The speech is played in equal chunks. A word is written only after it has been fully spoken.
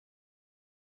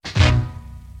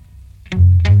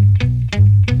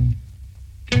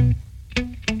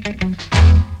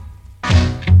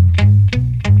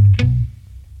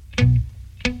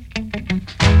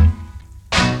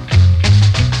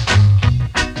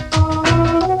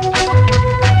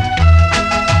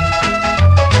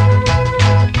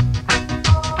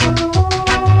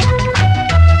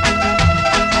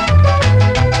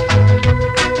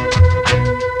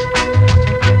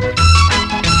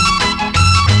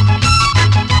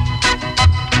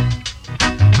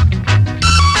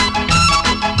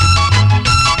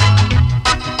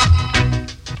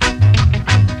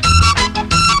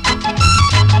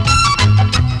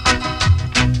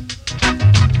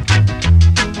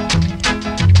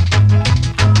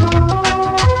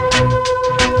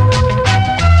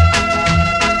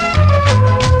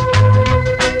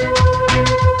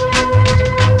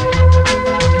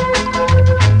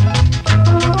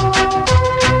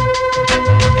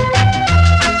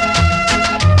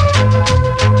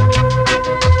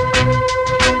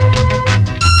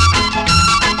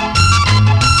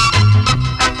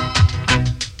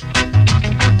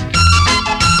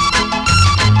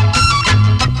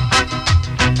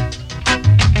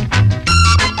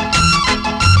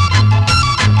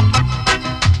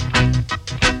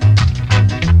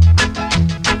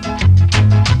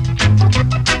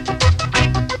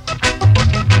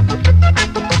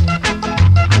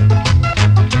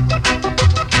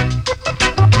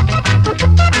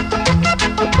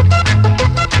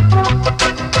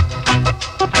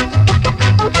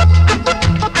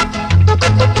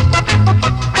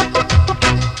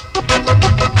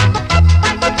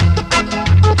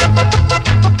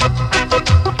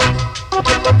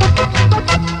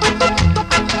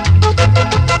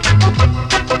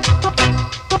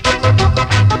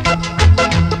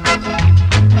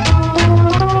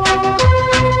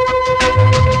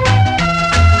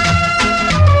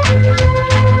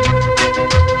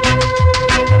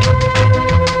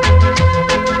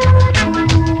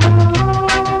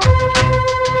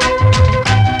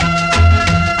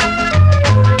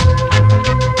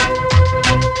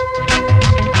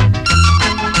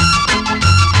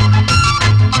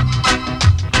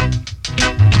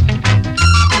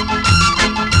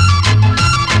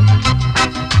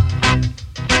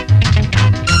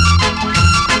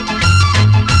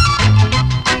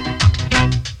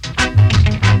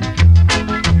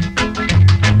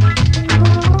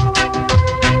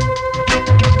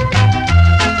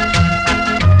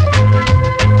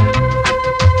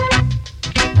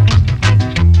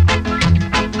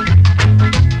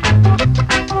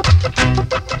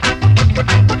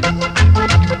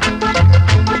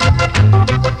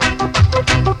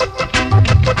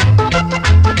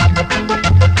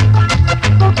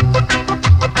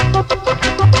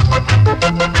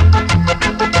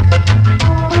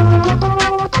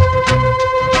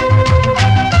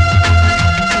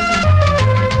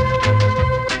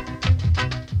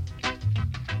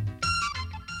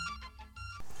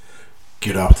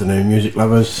afternoon, music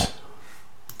lovers.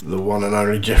 The one and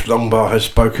only Jeff Longbar has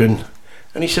spoken,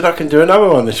 and he said I can do another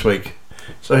one this week.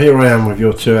 So here I am with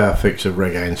your 2-hour fix of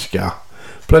reggae and ska.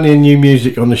 Plenty of new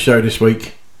music on the show this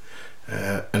week,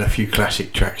 and a few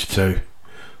classic tracks too.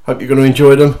 Hope you're going to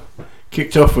enjoy them.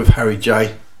 Kicked off with Harry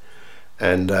J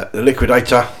and The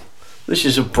Liquidator. This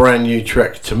is a brand new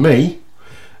track to me,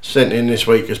 sent in this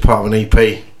week as part of an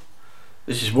EP.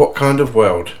 This is What Kind of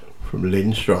World from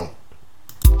Lynn Strong.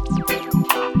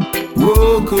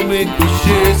 Whoa, could make me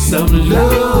share some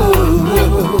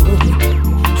love.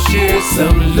 Share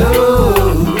some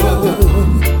love.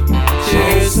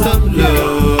 Share some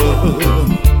love.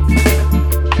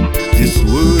 This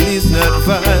world is not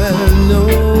vile, no.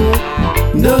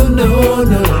 No, no,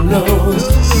 no, no.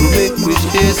 Could make me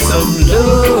share some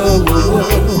love.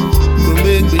 Could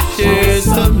make me share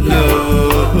some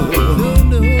love.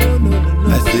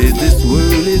 I say this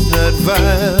world is not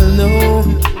vile, no.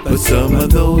 But some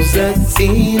of those that's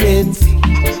in it,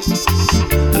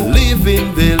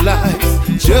 living their lives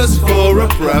just for a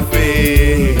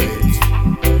profit.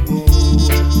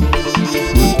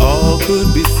 We all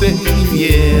could be saved,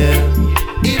 yeah,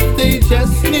 if they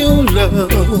just knew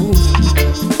love.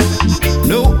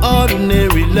 No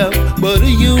ordinary love, but a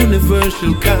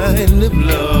universal kind of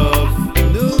love.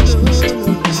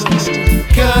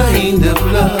 Kind of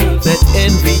love that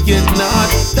envieth not,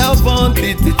 thou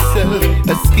vaunteth itself,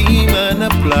 a scheme and a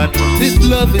plot. This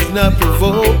love is not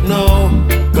provoked, no,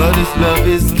 God, this love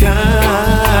is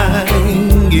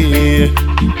kind, yeah.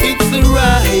 It's a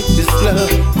righteous love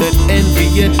that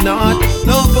envieth not,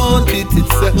 nor vaunteth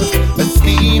itself, a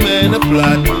scheme and a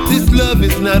plot. This love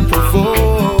is not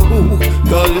provoked,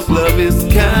 God, this love is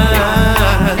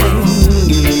kind,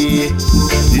 yeah.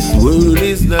 This world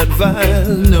is not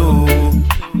vile, no.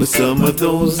 But some of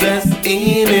those that's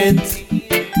in it,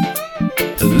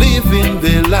 living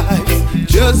their lives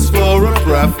just for a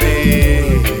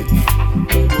profit.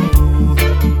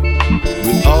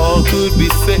 We all could be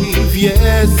saved,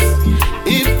 yes,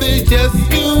 if they just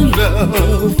knew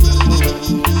love.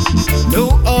 No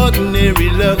ordinary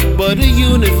love, but a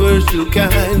universal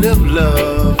kind of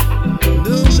love. No,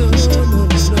 no, no, no.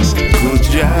 Good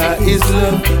Jah is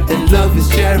love, and love is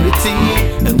charity.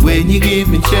 And when you're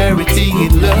giving charity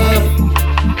in love,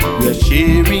 we're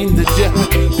sharing the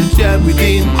Jah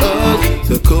within us.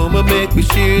 So come and make we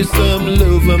share some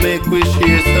love, and make we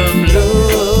share some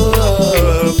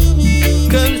love.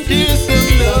 Come share some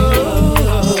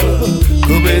love.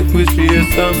 Come make we share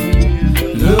some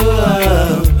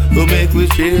love. Come make we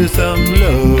share some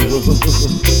love.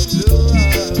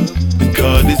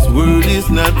 God, this world is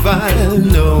not vile,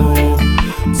 no.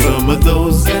 Some of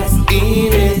those that's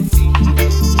in it,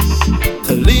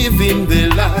 living their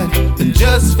life and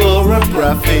just for a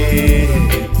profit.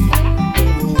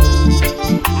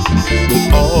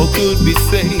 But all could be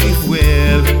saved,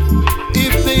 well,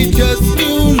 if they just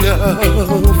knew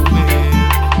love.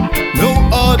 No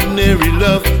ordinary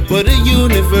love, but a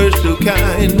universal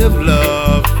kind of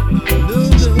love.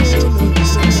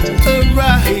 A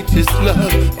righteous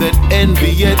love that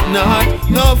envieth not,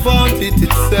 nor vaunteth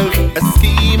itself, a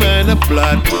scheme and a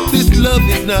plot. This love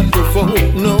is not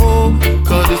provoked, no,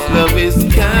 cause this love is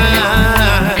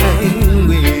kind.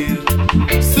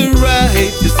 It's a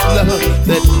righteous love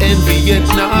that envieth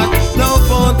not, nor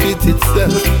vaunteth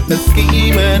itself, a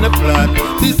scheme and a plot.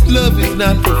 This love is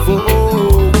not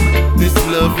provoked, this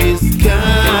love is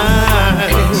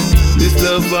kind. This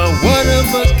love is one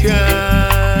of a kind.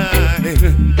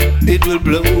 It will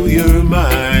blow your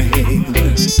mind.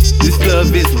 This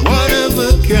love is one of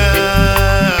a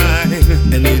kind,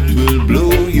 and it will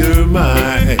blow your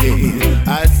mind.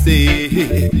 I say,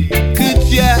 good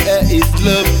Jah is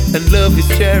love, and love is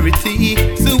charity.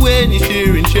 So when you're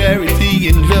sharing charity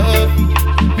and love,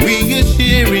 we are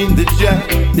sharing the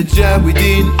Jah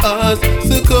within us.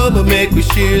 So come and make we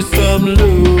share some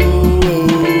love.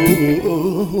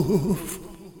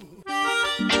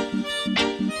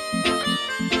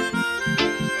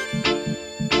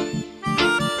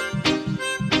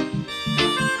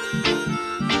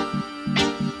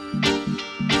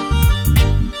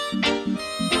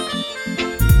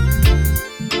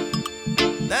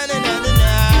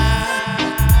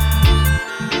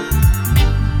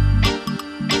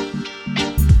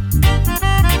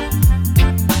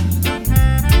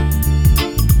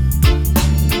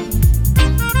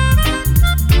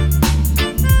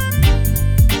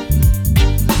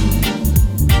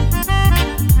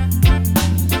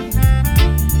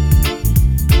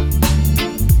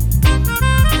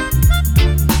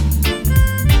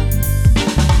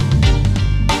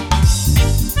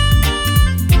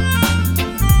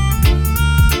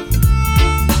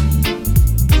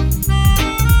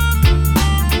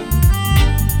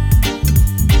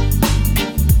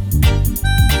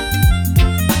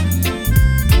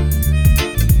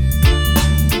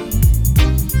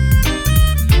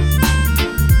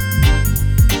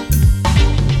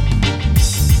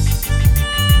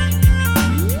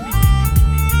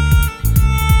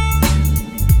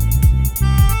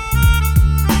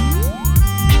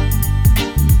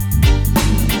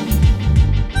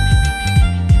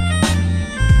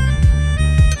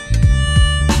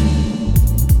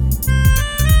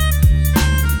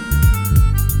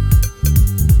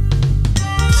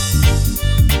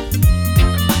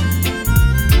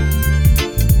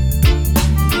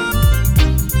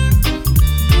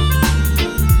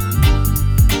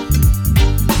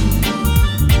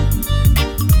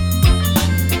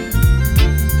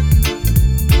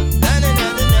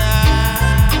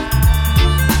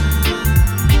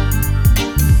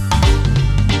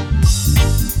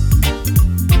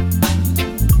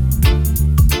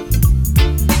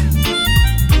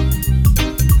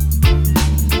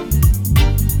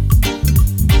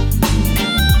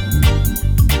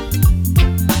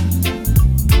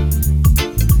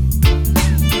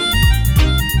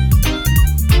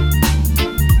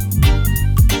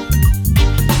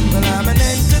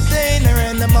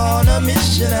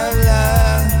 definition of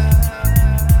love.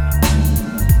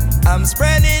 I'm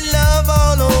spreading love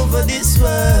all over this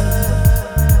world.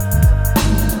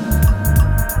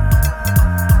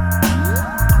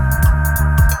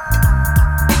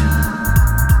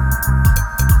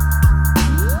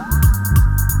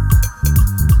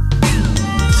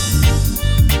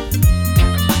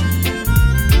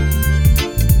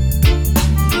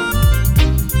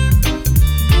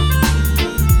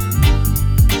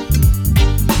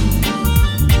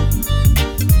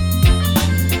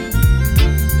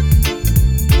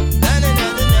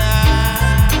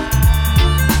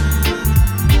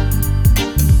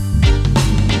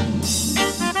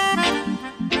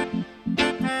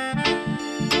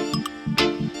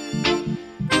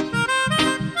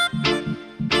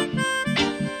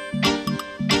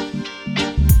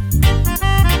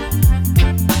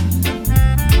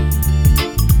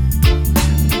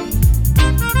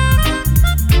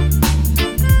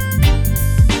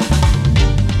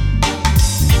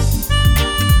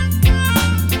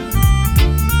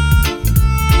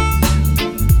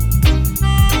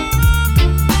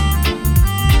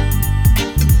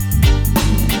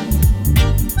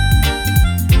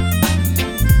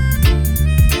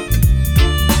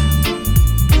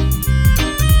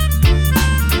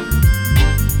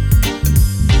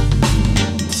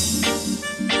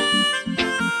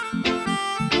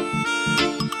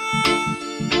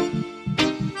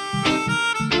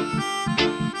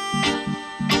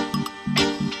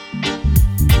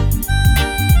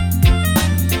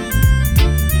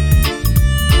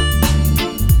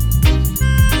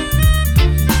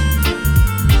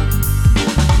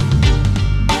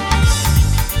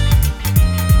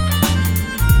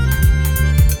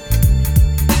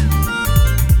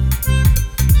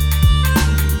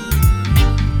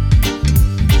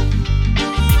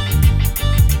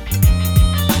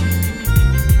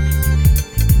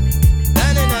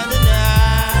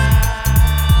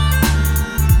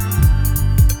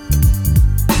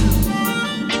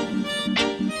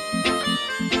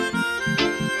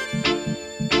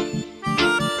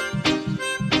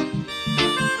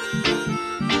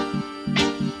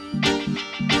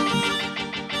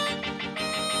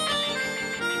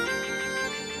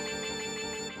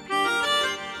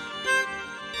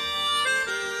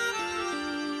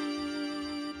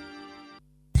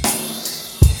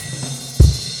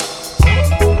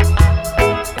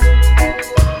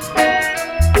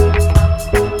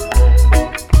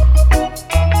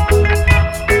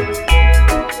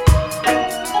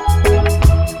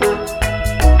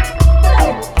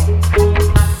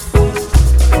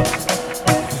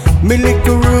 Me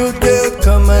little rude girl,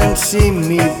 come and see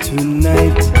me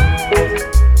tonight.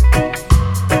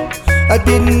 I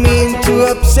didn't mean to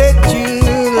upset you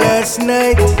last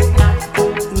night.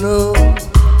 No,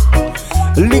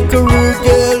 little rude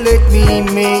girl, let me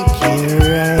make it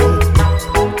right.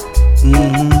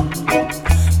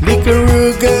 Little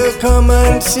rude girl, come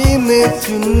and see me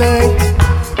tonight.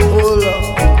 Oh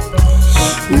Lord,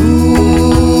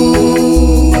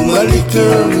 ooh, my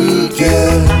little rude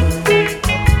girl.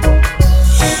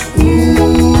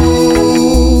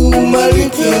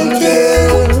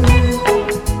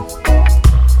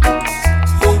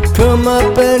 Come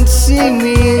up and see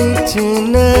me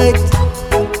tonight.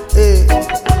 Hey.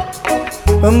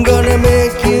 I'm gonna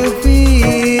make you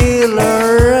feel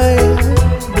alright.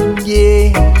 Yeah,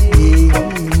 yeah.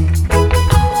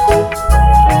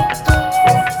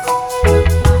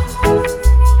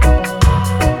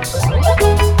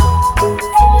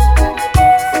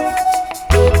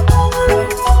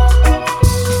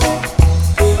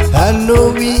 I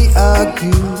know we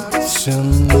argue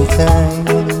sometimes,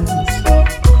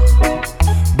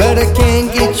 but I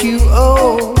can't get you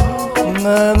off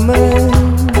my mind.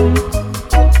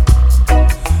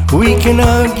 We can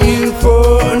argue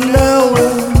for an hour,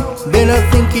 then I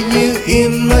think of you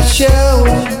in my shower,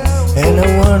 and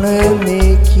I wanna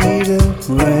make it up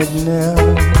right now.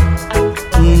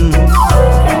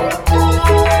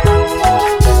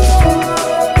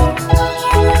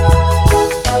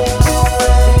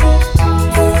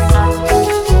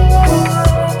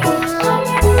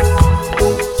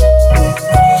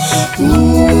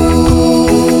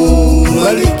 Ooh,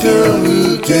 my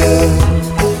little girl.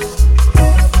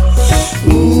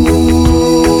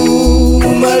 Ooh,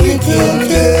 my little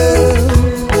girl.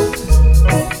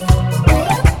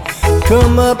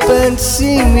 Come up and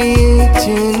see me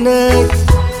tonight.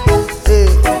 Hey.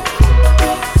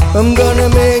 I'm gonna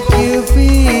make you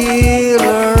feel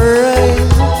alright.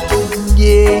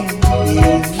 Yeah,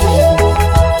 yeah.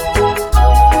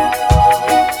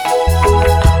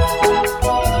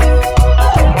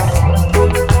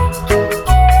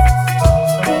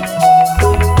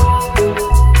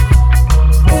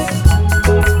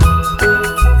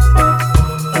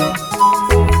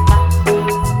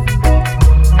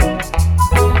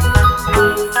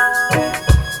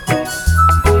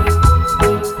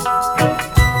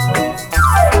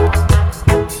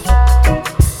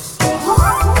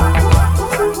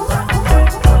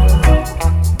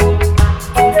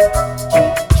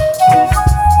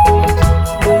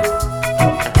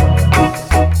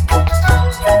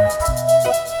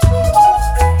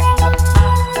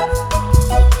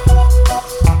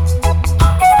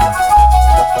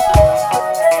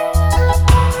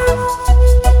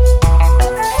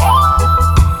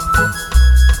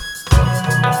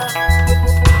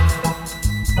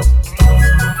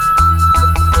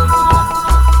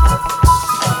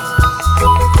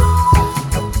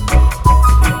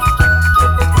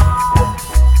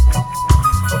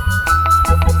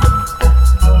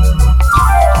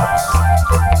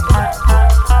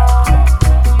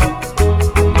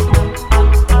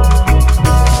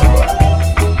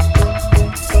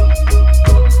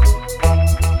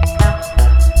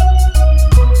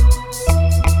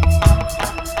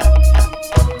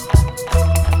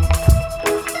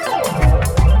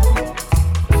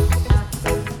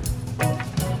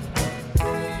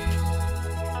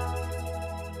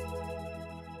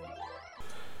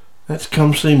 That's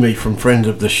Come See Me from friend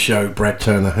of the show, Brad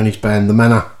Turner and his band The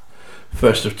Manor.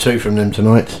 First of two from them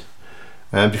tonight.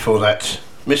 And before that,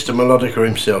 Mr. Melodica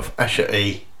himself, Asher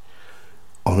E,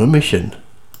 On a Mission.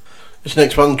 This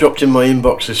next one dropped in my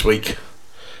inbox this week.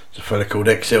 It's a fella called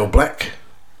XL Black,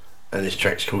 and this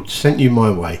track's called Sent You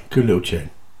My Way. Good little tune.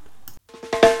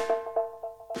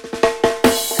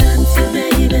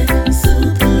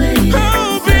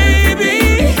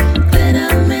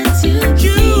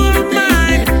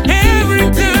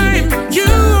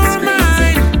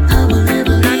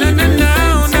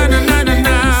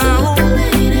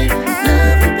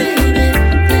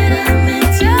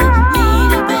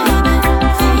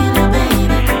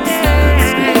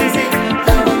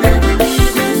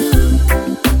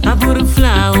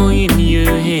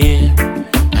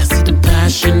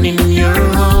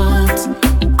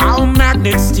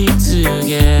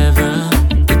 Together,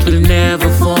 it will never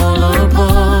fall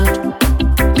apart.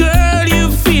 Girl, you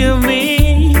feel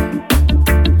me,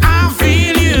 I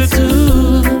feel you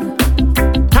too.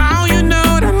 How you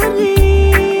know that I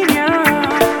need you?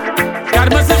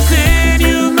 God must have sent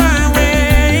you my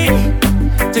way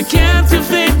to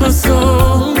captivate my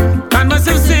soul. God must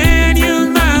have sent you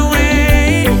my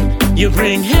way. You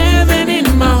bring heaven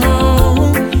in my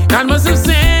home. God must have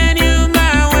sent you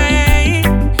my way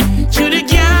to the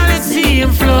galaxy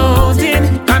and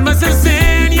floating. God must have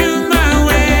sent you my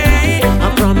way.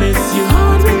 I promise you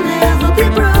heart will never be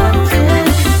broken.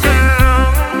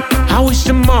 I wish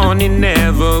the morning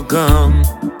never come,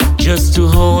 just to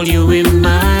hold you in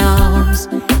my arms.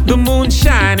 The moon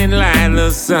shining like the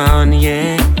sun,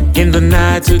 yeah, in the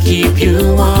night to keep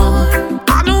you warm.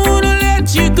 I don't wanna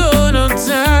let you go no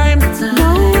time,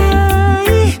 no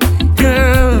way,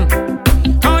 girl.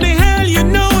 How the hell you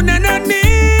know that I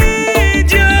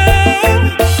need you?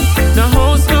 No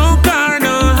host, no car,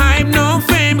 no hype, no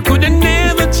fame could have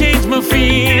never changed my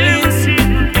feelings.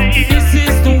 This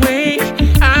is the way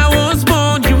I was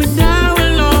born, you and I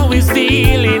will always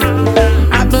deal in.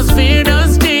 Atmosphere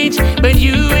does change, but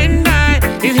you and I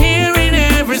is here in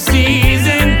every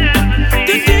season.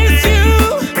 To kiss you,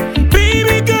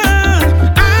 baby girl,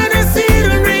 I don't see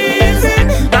the reason.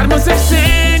 God must have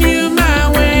sent you my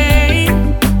way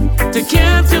to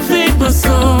captivate my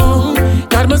soul.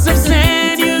 God must have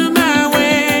sent you my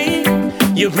way.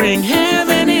 You bring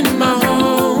heaven in my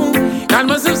home. God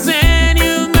must have sent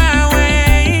you my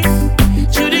way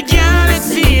to the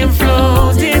galaxy and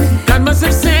floating. God must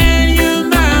have sent you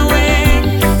my way.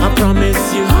 I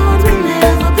promise you heart will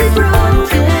never be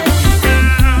broken.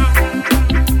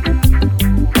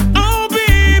 Oh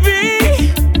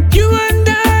baby, you and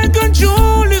I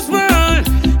control this world.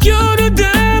 You're the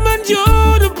diamond,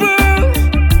 you're the pearl.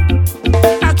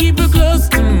 I keep it close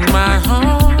to my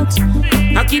heart.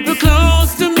 I keep it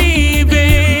close to me,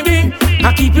 baby.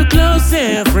 I keep it close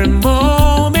every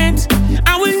moment.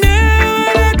 I will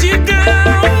never let you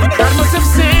down. God must have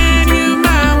sent you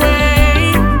my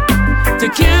way to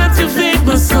captivate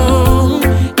my soul.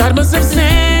 God must have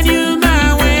sent you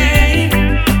my way.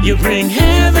 You bring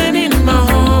heaven in my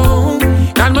home.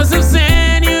 God must have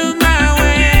sent you my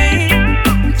way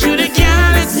to the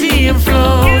galaxy and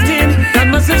floating. God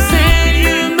must have sent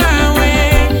you my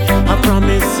way. I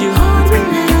promise you heart will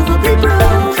never be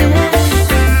broken.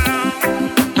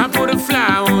 I put a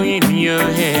flower in your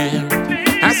hair.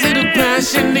 I see the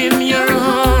passion in your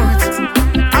heart.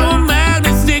 Our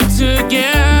magnets stick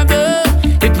together.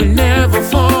 It will never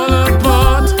fall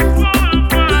apart.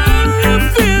 Girl, you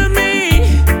feel me,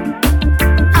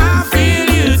 I feel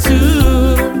you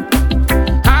too.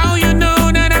 How you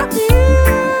know that I feel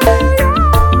you?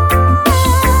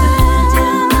 Send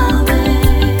you my way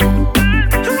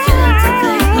to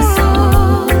captivate my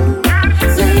soul.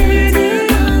 Send you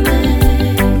my way,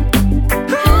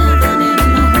 heaven in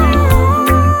my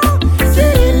home.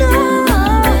 Send you my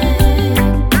way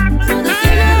to the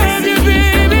galaxy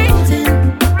floating.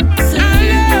 I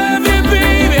love you,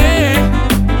 baby.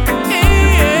 Yeah.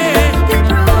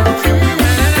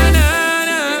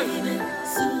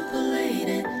 Super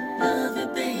lady, love you,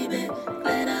 baby.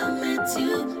 Glad I met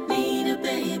you, need you,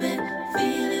 baby.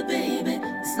 Feel you, baby.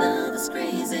 This love is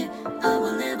crazy. I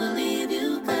will never leave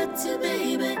you, got you,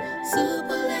 baby.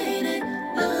 Super lady,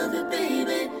 love you,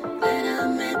 baby. Glad I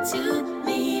met you,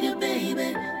 need you,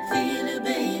 baby. Feel you,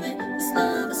 baby. This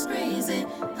love is crazy.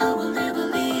 I will never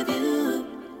leave you.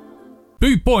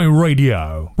 Boot Boy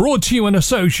Radio, brought to you in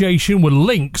association with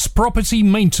Links Property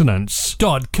Maintenance.co.uk.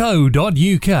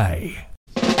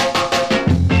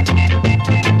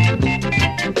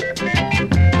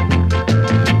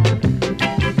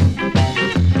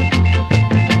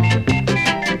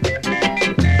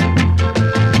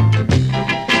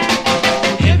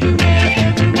 Everywhere,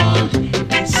 everyone.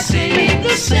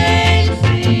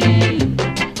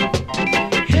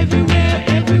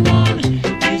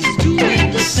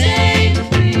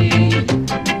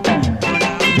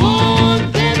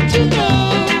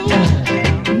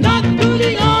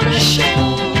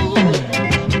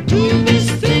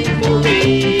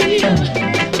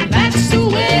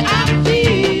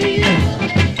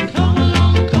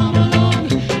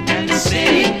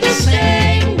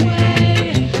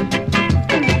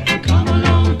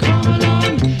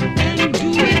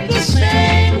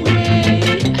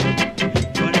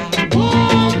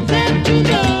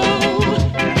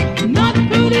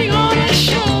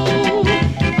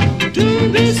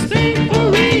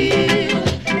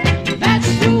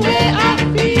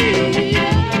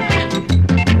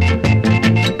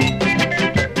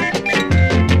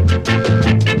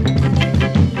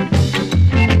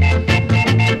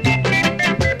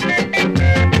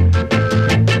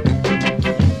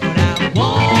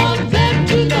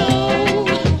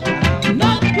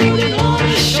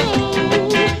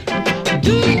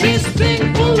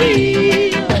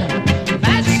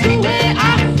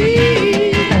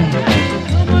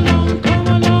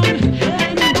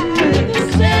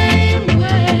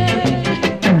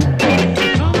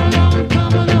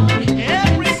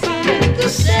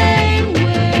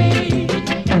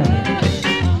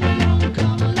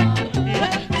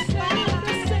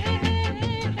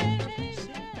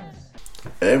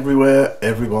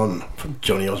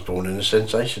 Johnny Osborne and the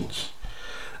Sensations.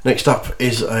 Next up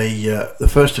is the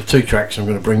first of two tracks I'm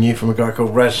going to bring you from a guy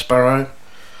called Raz Sparrow,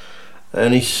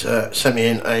 and he's sent me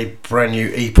in a brand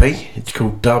new EP. It's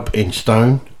called Dub in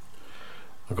Stone.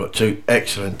 I've got two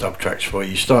excellent dub tracks for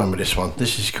you, starting with this one.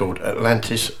 This is called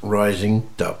Atlantis Rising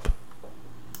Dub.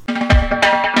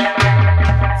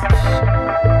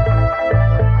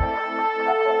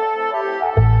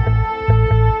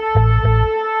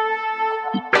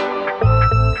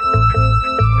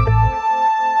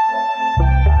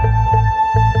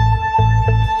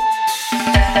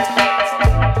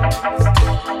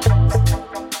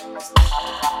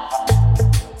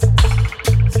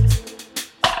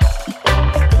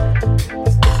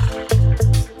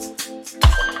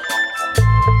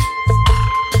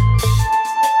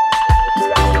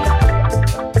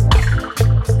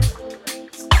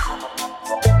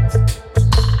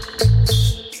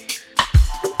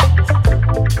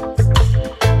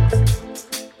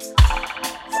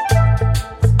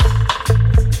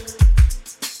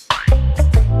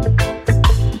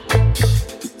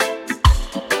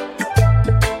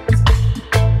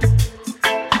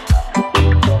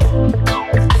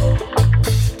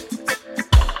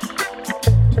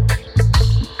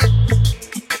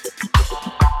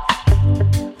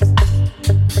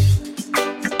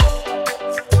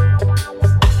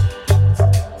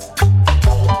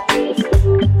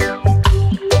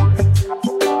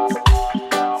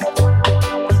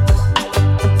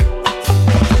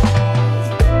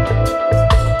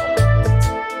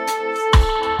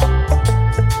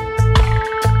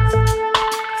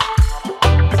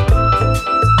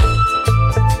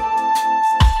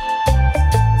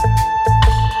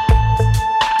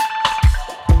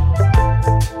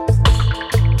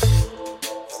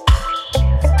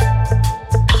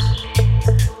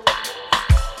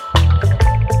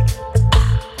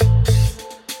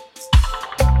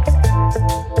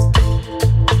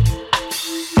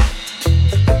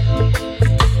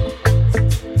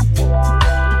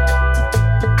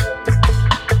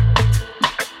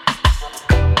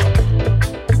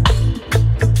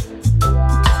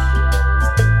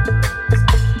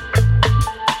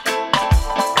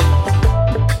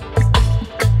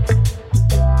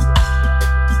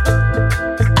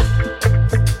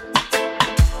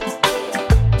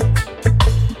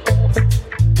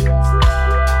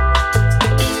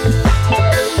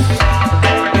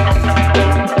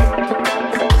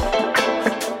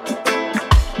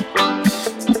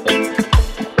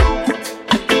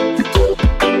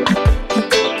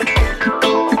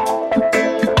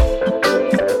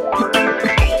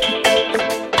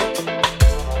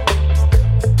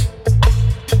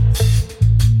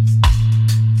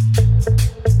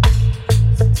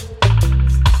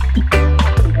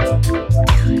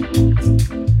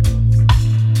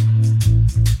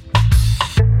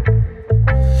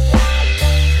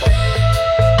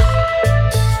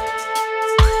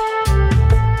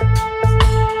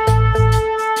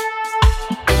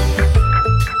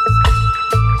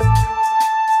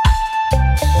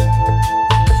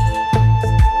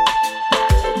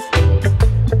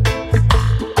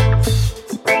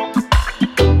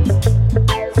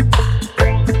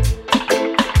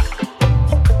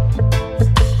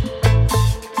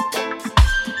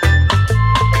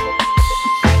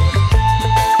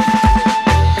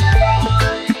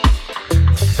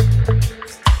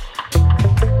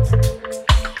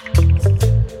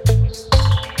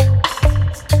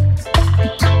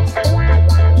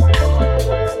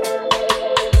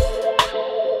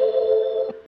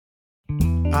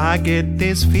 I get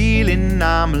this feeling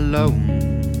I'm alone.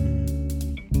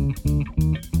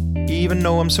 Even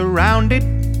though I'm surrounded,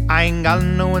 I ain't got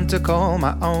no one to call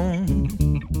my own.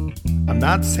 I'm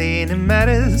not saying it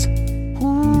matters,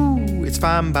 ooh, it's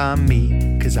fine by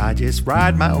me, 'cause I just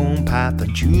ride my own path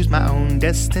and choose my own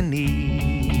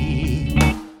destiny.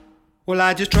 Well,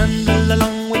 I just trundle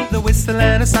along with the whistle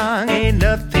and a song, ain't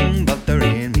nothing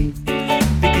bothering me,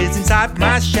 because inside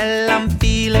my shell I'm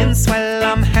feeling swell,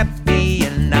 I'm happy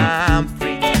and I'm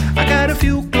free. I got a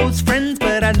few close friends,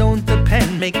 but I don't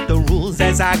depend, make the rules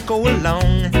as I go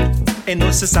along. Ain't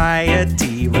no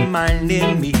society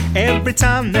reminding me every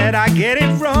time that I get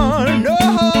it wrong. No,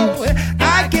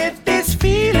 I get this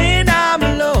feeling I'm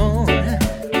alone.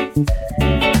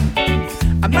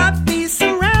 I might be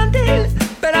surrounded,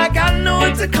 but I got no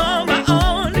one to call my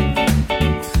own.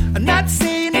 I'm not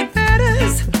saying it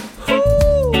matters,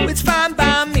 ooh, it's fine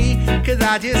by me, 'cause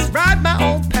I just ride my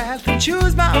own path and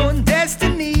choose my own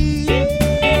destiny.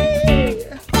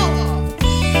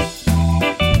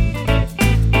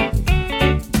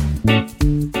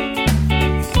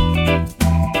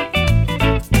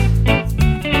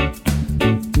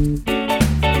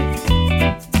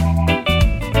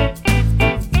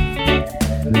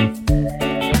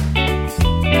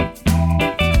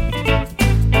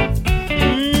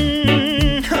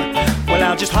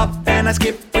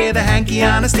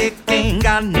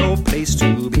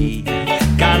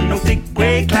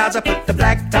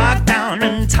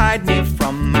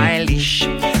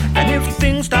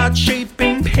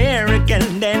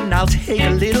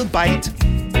 bite.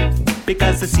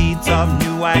 Because the seeds of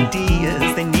new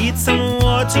ideas, they need some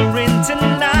watering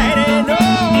tonight. And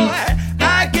oh,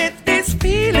 I get this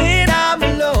feeling I'm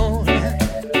alone.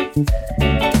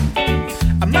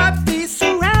 I might be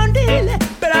surrounded,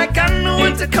 but I got no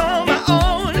one to call my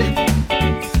own.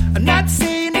 I'm not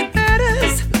saying it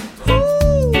matters,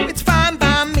 ooh, it's fine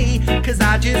by me. Cause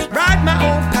I just ride my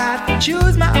own path,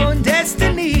 choose my own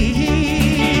destiny.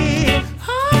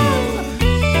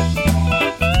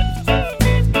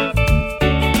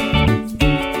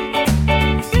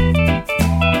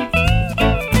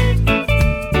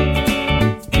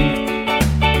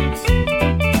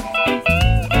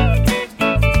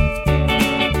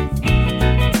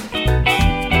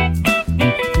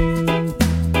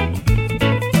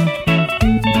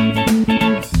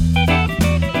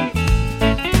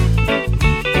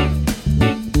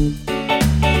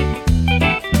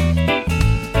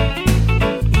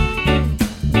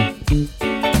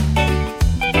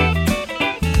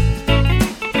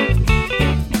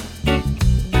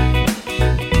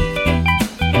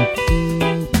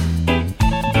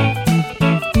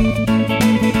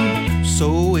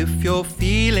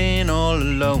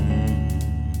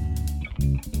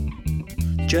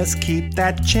 Just keep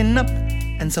that chin up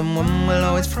and someone will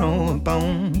always throw a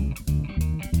bone.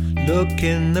 Look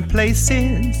in the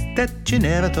places that you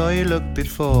never thought you looked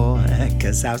before.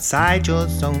 Cause outside your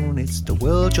zone, it's the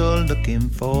world you're looking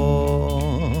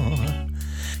for.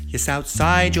 Yes,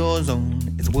 outside your zone,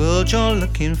 it's the world you're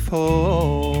looking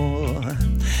for.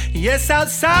 Yes,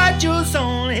 outside your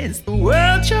zone, it's the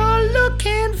world you're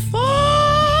looking for.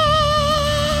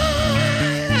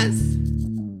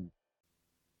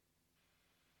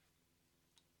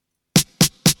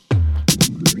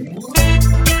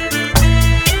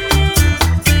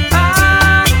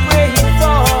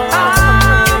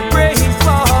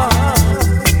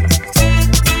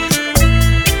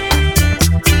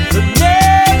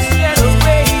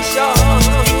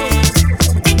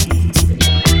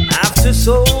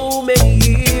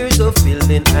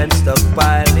 And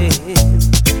stockpiling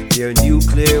their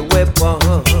nuclear weapon.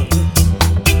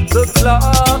 The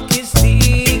clock is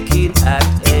ticking at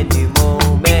any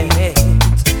moment.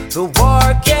 The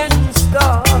war can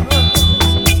start.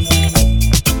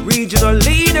 Regional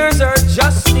leaders are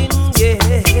just in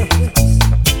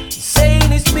guess,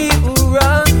 saying it's me who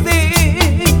run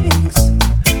things,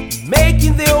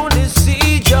 making their own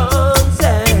decisions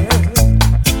and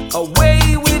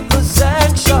away with the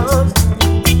sanctions.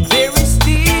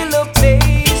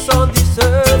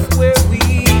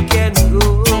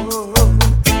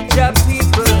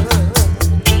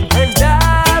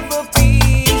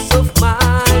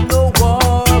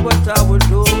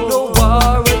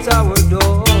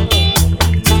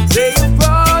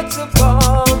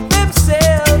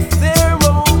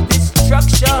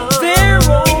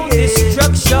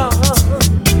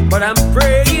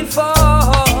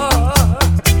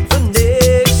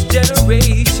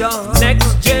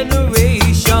 Next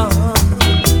generation,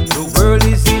 the world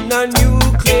is in a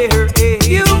nuclear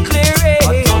age.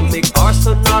 Atomic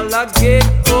arsenal again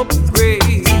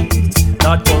upgrade.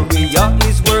 North Korea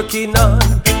is working on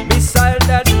missile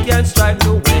that can strike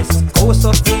the west coast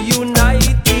of the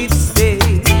United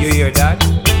States. You hear that?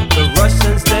 The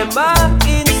Russians them are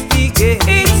instigate.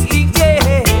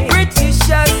 British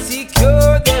has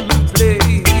secured them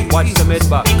place. Watch them head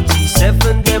back.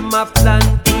 7 them are plan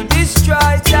to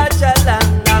destroy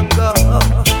Jajaland and go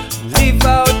live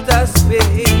out of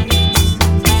space.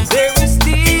 There is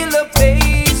still a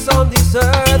place on this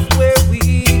earth where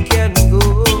we can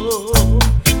go,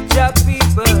 ja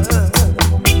people,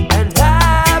 and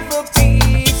have a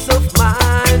peace of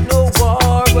mind. No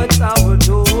war at our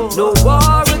door. No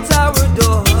war at our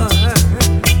door.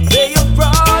 They have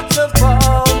brought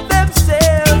upon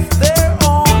themselves their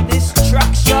own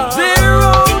destruction. Their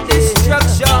own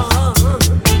destruction.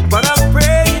 But I'm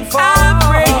praying for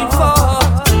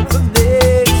the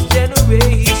next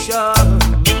generation.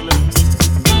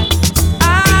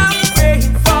 I'm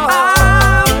praying for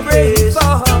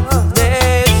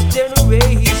next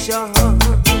generation.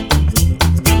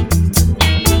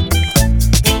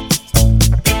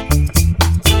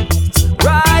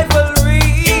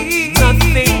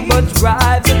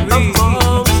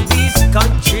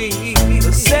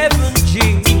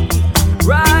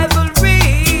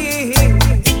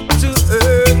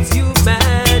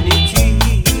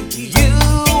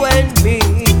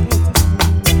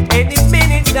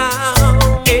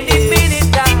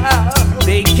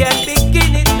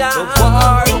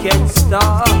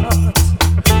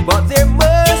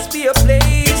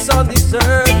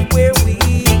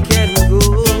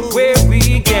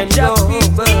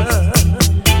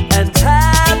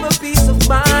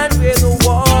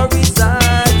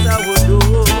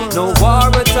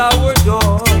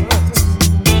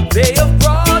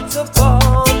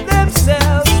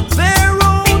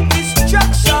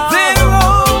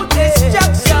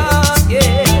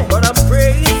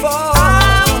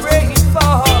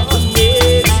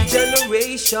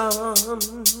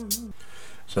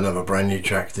 a brand new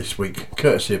track this week,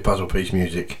 courtesy of Puzzle Piece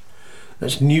Music.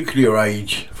 That's Nuclear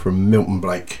Age from Milton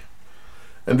Blake.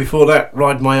 And before that,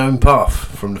 Ride My Own Path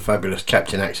from the fabulous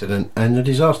Captain Accident and the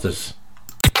Disasters.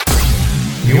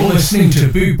 You're listening to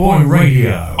Boot Boy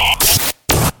Radio.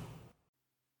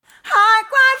 High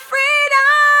quite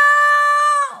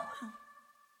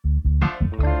freedom.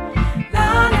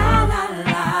 La la la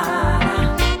la.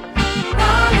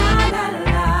 La la la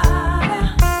la.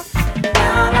 La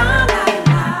la la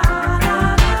la.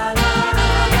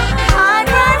 High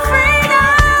quite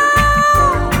freedom.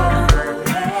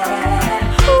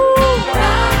 Ooh.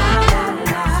 La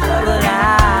la la la.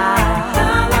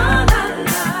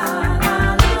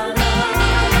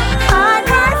 High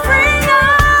quite freedom.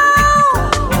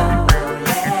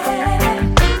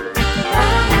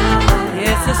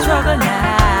 It's a struggle now.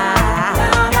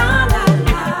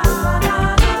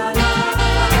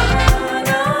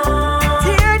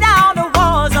 Tear down the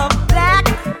walls of black,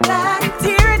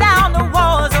 tear down the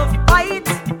walls of white.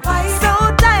 So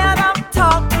tired of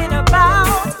talking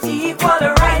about equal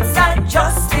rights and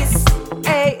justice.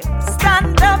 Hey,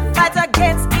 stand up, fight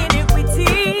against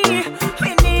iniquity. We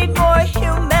need more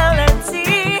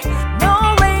humility. No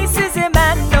racism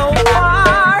and no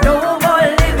war. No more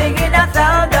living in a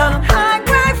thraldom. High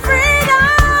grade freedom.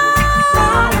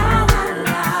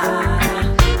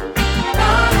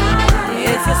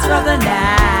 It's a struggle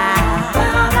now.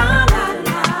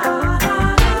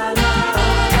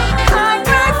 High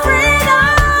grade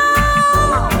freedom.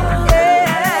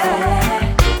 Yeah.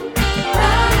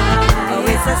 Oh,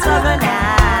 it's a struggle now.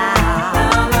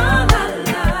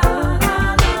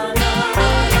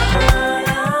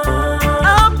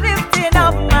 Uplifting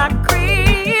of my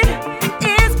creed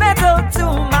is metal to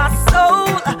my soul.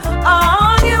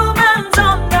 All humans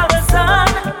under the sun,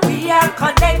 we are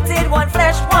connected, one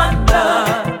flesh, one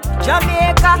blood.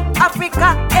 Jamaica, Africa,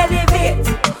 elevate.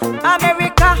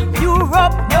 America,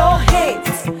 Europe, no hate.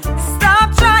 Stop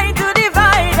trying to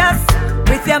divide us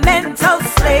with your mental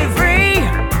slavery.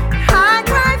 High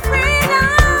grade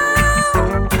freedom.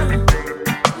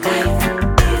 Life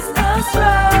is a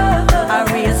struggle, a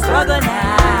real struggle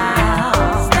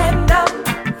now. Stand up,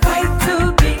 fight to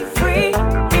be free.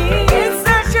 It's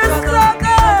such a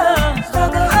struggle.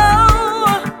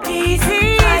 Oh, easy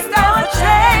is no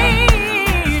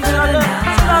change. Struggle.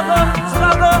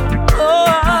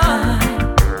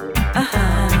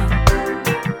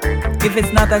 If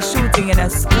it's not a shooting in a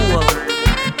school,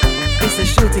 it's a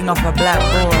shooting of a black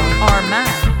boy or man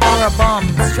or a bomb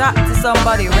strapped to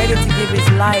somebody ready to give his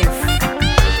life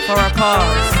for a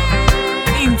cause.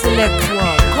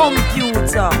 Intellectual,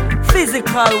 computer,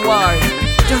 physical wars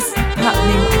just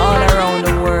happening all around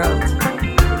the world.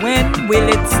 When will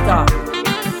it stop?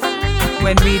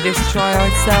 When we destroy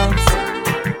ourselves?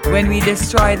 When we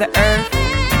destroy the earth?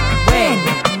 When?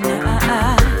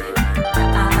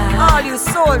 All you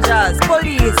soldiers,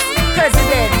 police,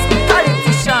 presidents,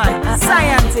 politicians,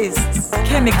 scientists,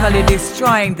 chemically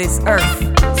destroying this earth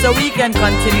so we can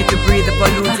continue to breathe the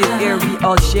polluted air we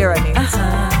all share in it.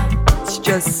 It's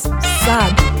just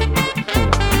sad.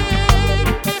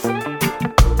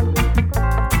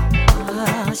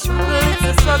 Struggle, it's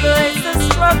a struggle, it's a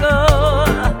struggle.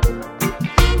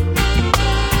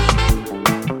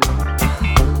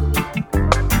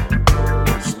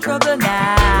 Struggle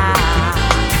now.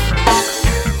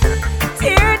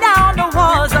 Tear down the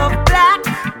walls of black,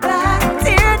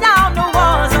 tear down the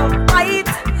walls of white.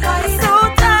 So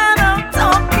tired of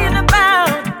talking about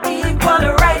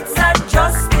equal rights and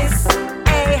justice.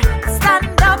 Hey,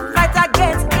 stand up,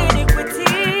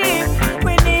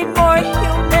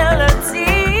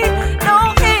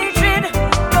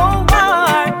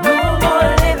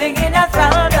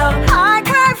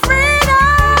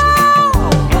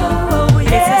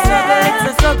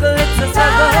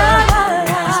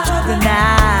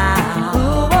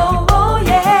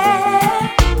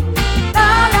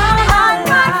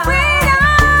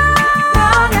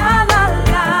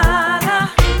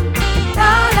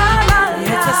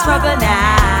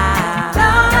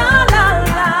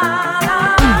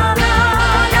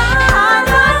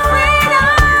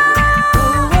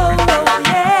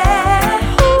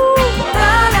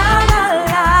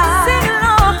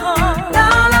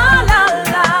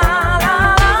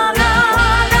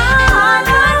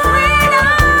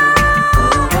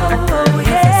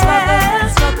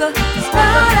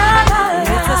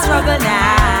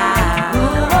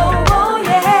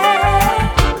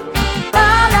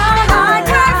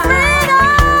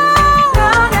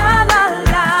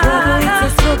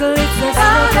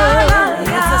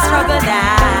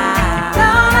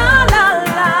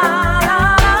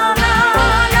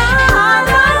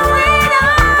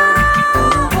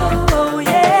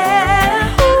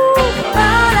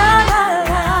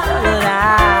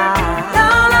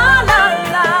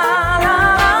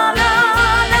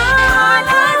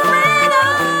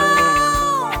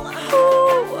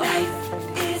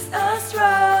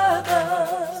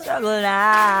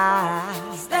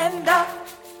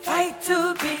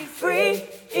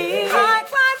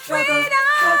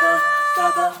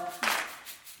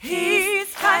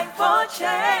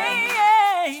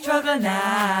 forever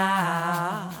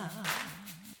now.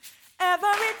 Every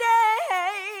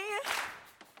day.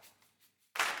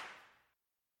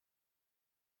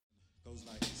 Goes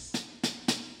like this.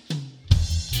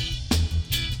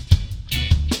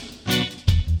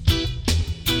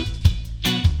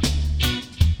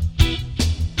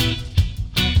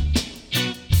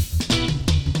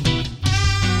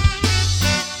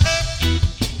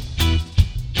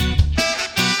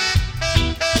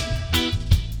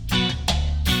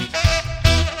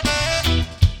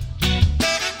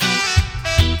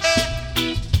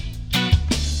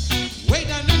 Way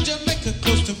down in Jamaica,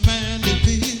 close to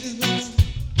Mandeville.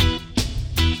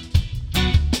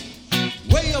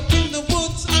 Way up in the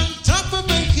woods on top of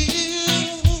a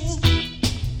hill.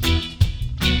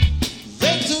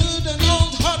 There stood an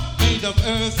old hut made of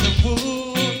earth and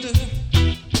wood.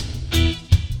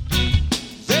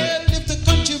 There lived a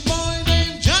country boy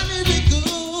named Johnny B.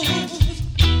 Good.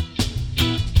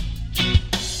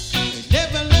 He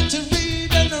never learned to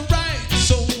read and write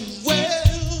so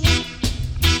well,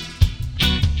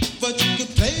 but he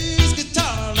could play his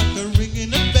guitar like a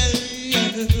ringing a bell.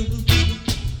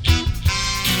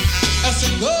 I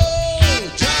said, go,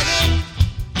 Johnny,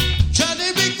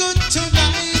 Johnny, be good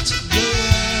tonight.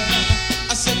 Yeah.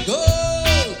 I said, go,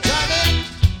 Johnny,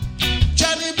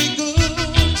 Johnny, be good.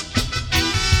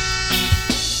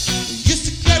 He used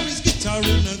to carry his guitar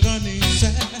in a gun he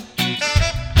said,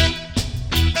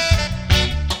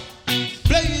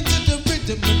 playing to the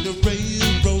rhythm of the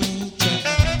railroad track.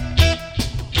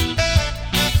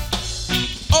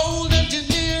 Old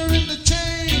engineer in the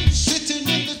train, sitting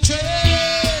in the train,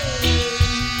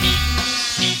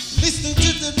 listening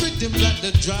to the rhythm that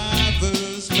the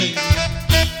drivers play.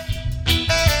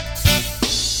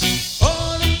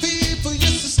 All the people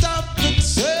used to stop and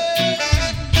say,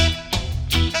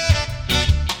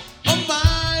 oh my,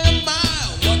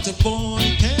 what a boy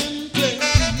can play.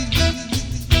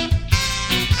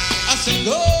 I said,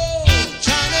 go,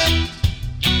 Johnny,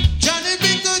 Johnny,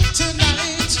 be good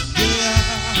tonight.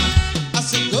 Yeah. I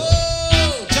said, go,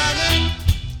 Johnny,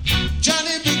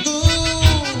 Johnny, be good.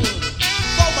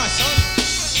 Go, my son.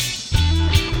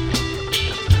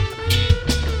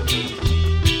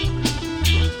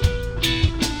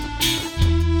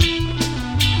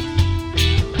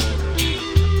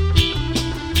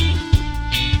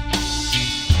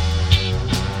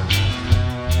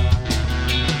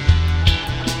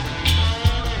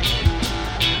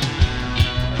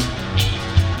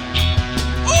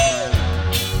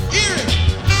 Hear it.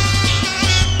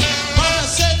 Mama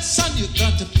said, son, you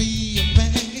got to be a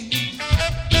man.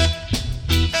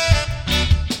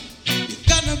 You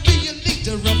gotta be a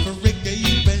leader of a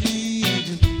reggae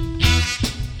band.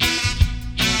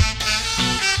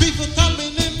 People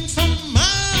coming in from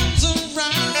miles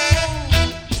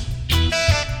around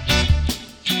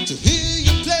to hear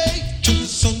you play till the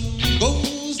sun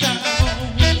goes down.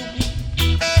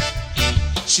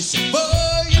 She said,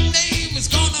 boy, your name is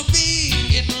gonna be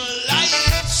in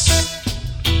lights.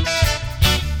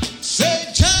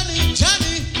 Say, Johnny,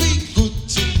 Johnny, be good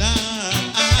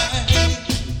tonight.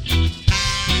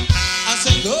 I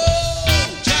said, go,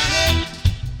 Johnny,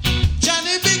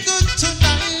 Johnny, be good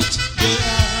tonight.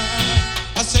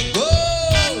 Yeah. I said, go,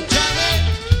 Johnny,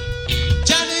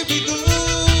 Johnny, be good.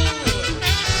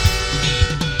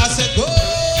 I said, go,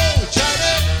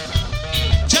 Johnny,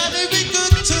 Johnny, be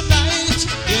good tonight.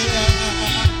 Yeah.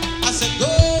 I said,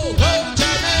 go,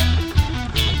 Johnny,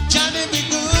 Johnny, be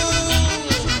good.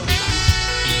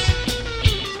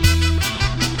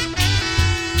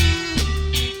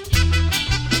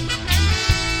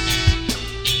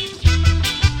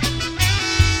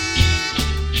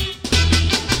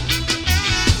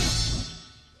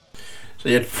 So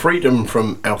you had Freedom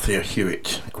from Althea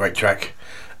Hewitt, great track,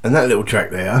 and that little track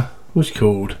there was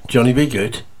called Johnny Be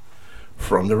Good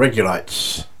from the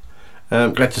Regulites.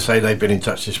 Glad to say they've been in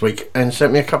touch this week and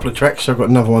sent me a couple of tracks, so I've got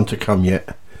another one to come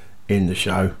yet in the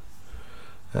show.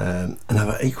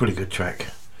 Another equally good track.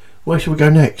 Where shall we go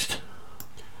next?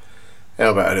 How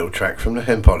about a little track from the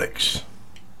Hempolics?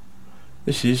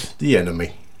 This is The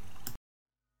Enemy.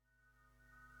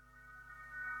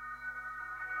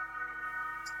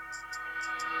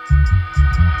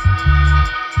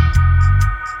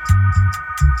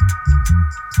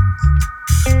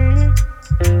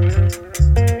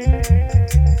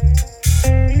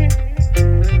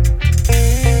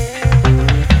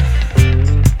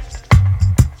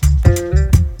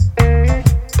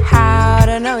 How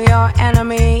to know your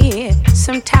enemy?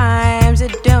 Sometimes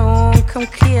it don't come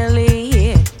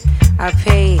clearly. I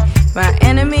pay my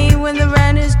enemy when the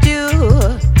rent is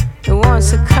due. It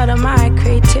wants to cut on my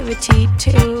creativity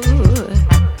too.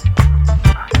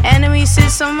 Enemy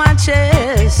says so much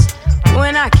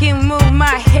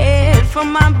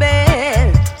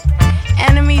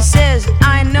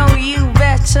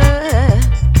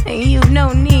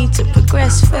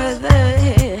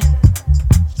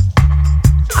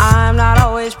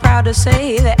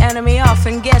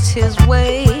his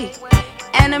way.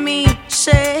 Enemy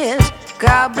says,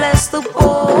 God bless the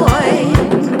boy,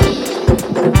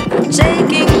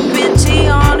 taking pity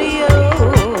on you.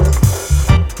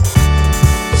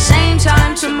 Same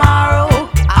time tomorrow,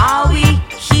 I'll be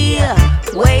here,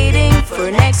 waiting for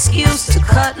an excuse to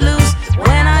cut loose.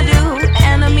 When I do,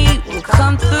 enemy will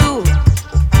come through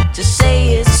to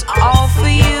say it's all for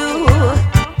you.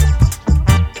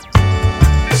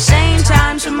 Same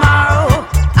time tomorrow,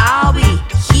 I'll be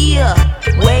here,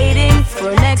 waiting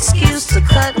for an excuse to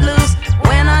cut loose.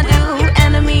 When I do,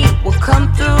 enemy will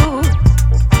come through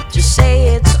to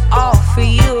say it's all for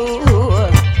you.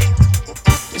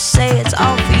 To say it's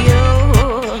all for you.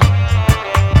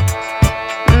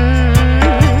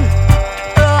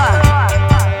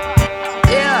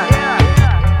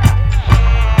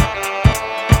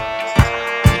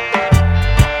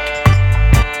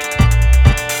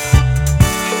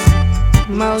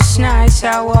 Most nights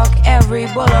I walk every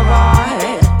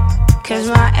boulevard, 'cause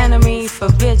my enemy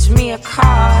forbids me a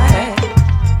card.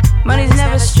 Money's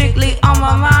never strictly on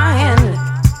my mind,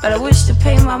 but I wish to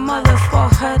pay my mother for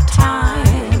her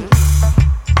time.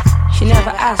 She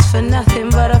never asked for nothing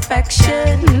but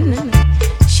affection.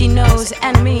 She knows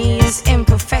enemy is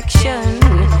imperfection.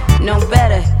 No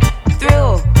better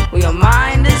thrill when your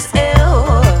mind is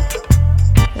ill,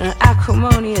 an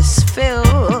acrimonious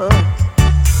fill.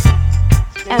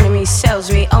 Enemy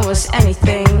sells me almost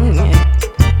anything,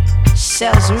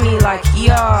 sells me like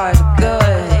yard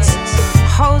goods,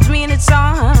 holds me in its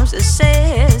arms and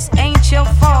says, ain't your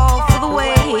fault for the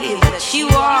way that you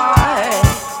are.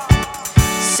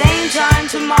 Same time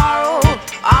tomorrow,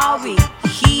 I'll be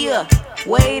here,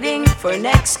 waiting for an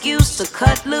excuse to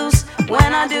cut loose.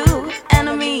 When I do,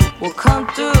 enemy will come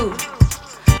through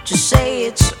to say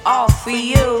it's all for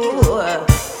you.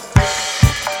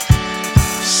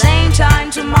 Same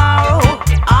time tomorrow,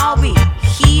 I'll be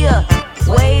here,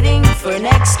 waiting for an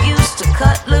excuse to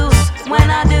cut loose.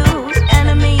 When I do,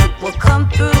 enemy will come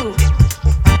through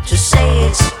to say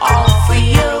it's all for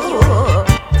you.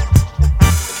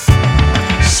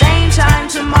 Same time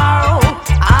tomorrow,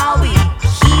 I'll be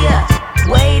here,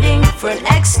 waiting for an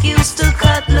excuse to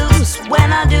cut loose.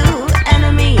 When I do,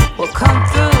 enemy will come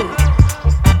through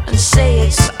and say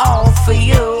it's all for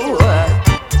you.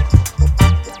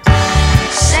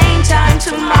 Time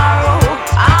tomorrow,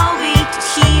 I'll be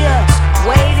here,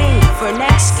 waiting for an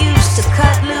excuse to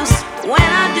cut loose. When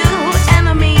I do,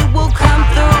 enemy will come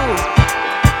through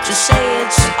to say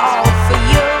it's all for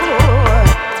you.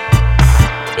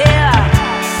 Yeah.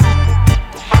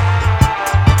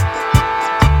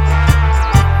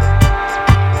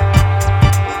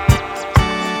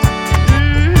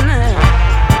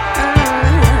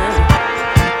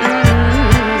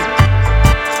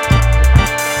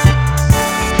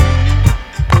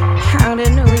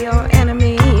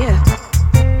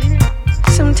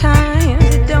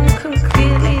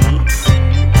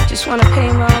 Wanna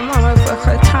pay my mama for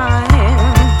her time.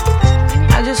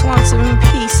 I just want some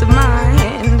peace of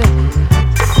mind.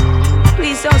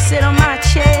 Please don't sit on my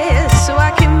chest so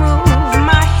I can move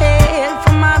my head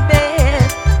from my bed.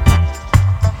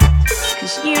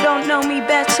 'Cause you don't know me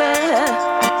better,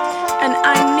 and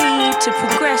I need to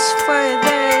progress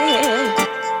further.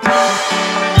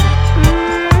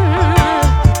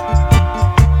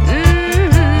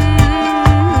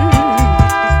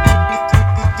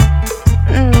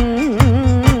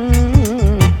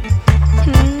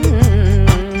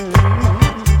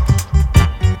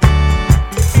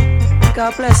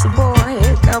 God bless the boy,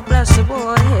 God bless the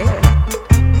boy,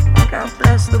 God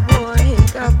bless the boy,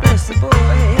 God bless the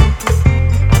boy,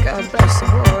 God bless the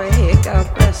boy, God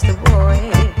bless the boy,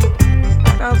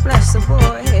 God bless the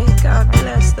boy, God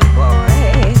bless the boy.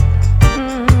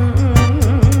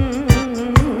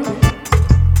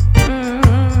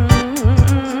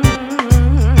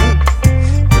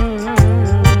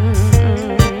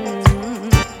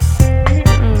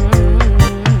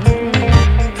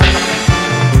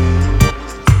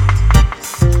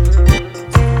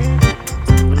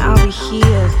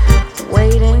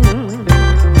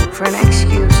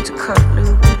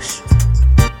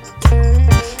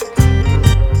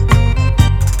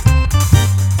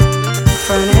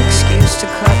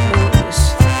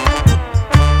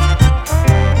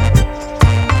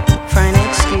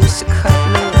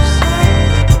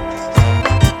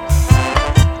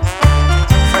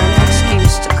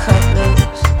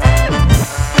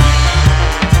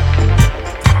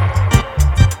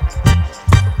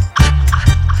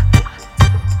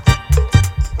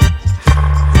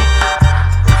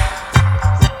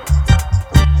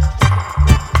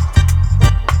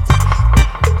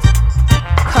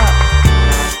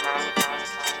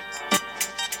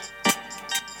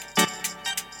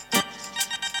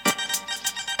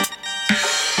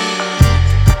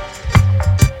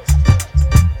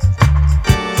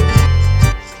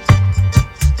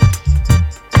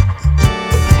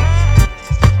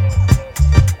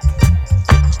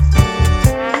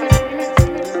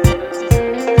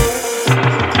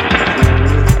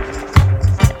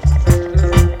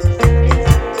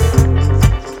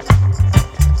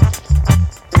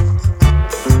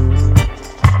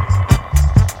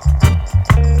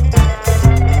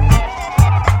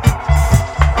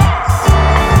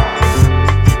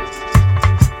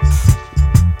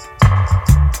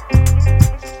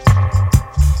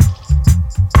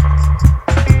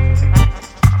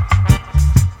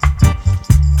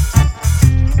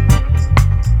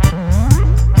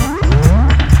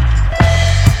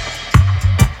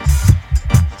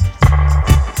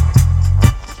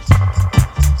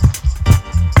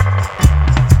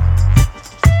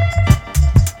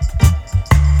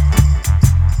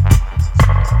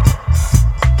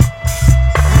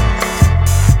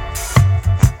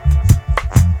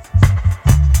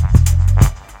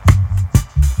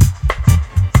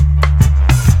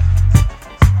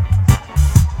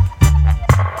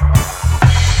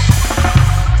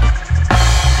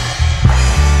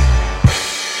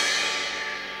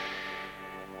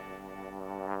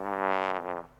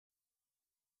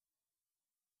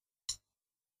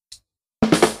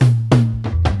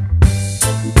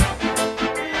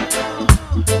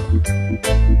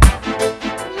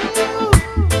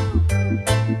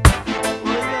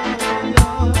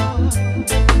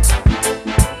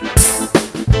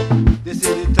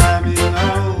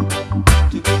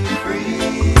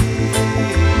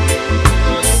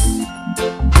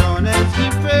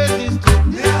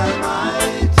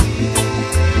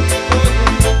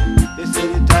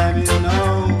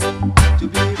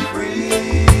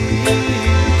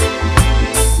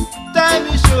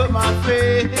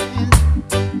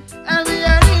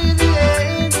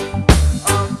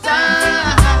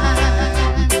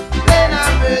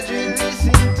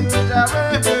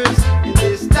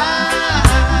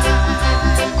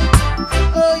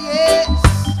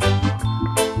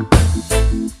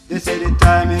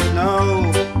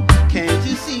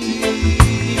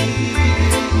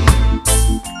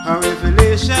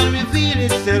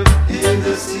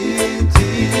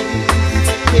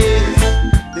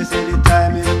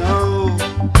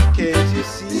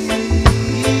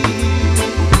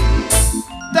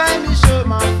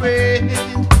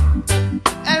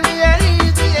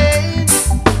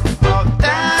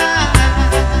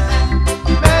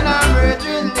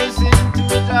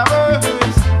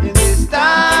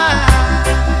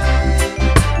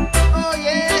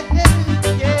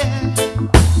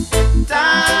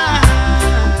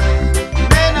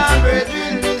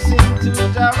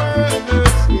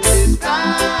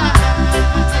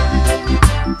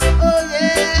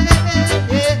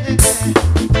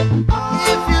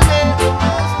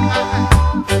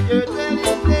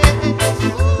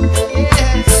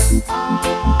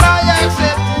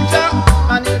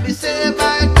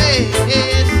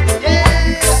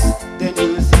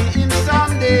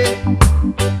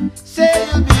 Say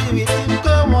you'll be with him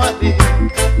come one day.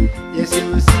 Yes, you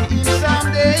will see him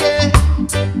someday.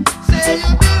 Say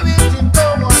you'll be with him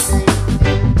come one day.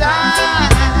 In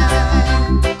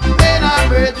time, when our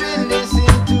brethren listen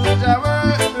to the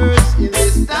words in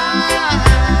this time.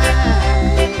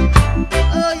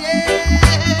 Oh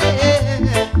yeah,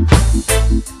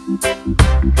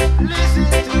 listen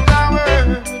to the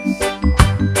words.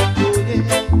 Oh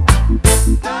yeah,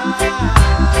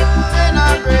 when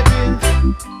our brethren.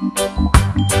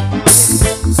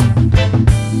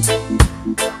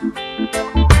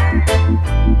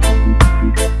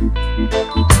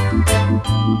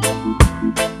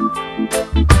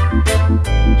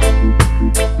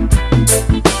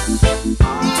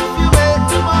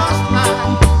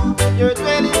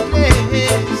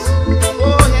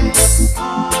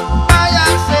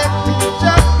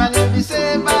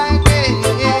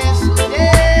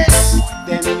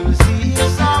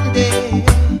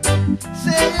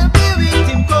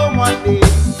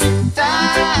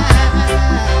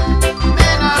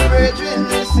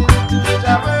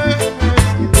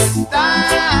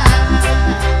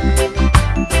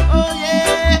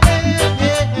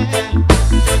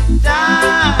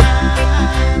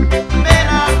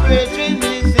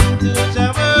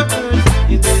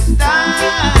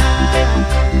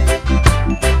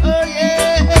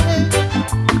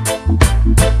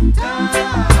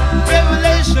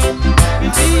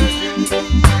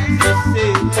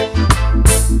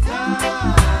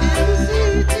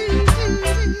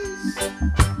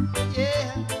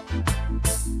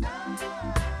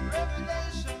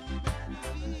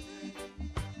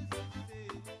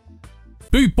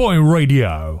 Bootboy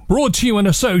Radio, brought to you in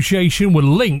association with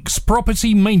Links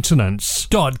Property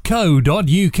Maintenance.co.uk.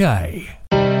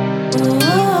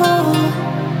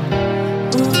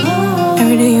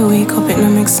 Every day you wake up, it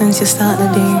don't make sense, you start the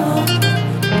day.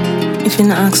 If you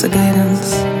not ask for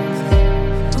guidance,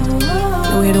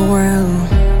 the way the world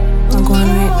are going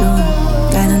right now,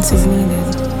 guidance is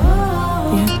needed.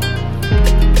 Yeah.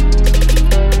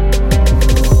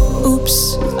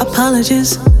 Oops,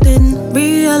 apologies, didn't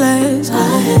realize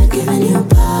I had given you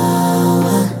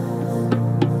power.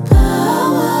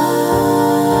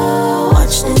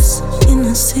 Watch this,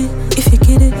 innocent, if you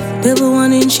get it. Devil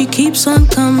one and she keeps on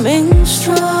coming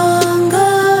stronger.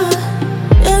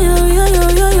 Yeah.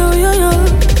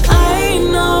 I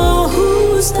know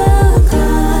who's the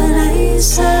God I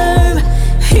serve.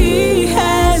 He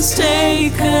has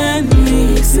taken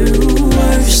me through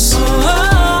worse.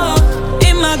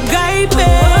 In my guide me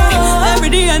every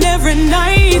day and every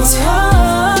night.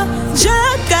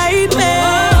 Just guide me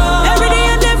every day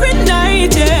and every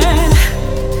night.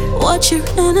 Yeah. Watch your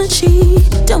energy,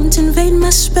 don't invade my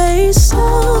space.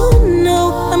 Oh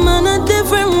no, I'm on a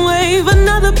different wave,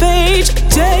 another page.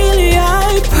 Daily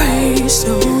I pray,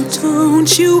 so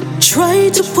don't you try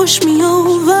to push me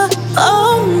over.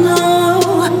 Oh no,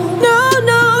 no.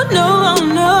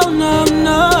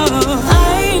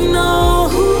 I know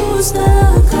who's the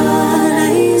God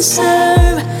I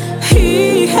serve.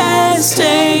 He has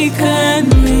taken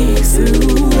me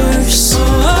through worse.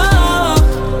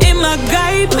 In my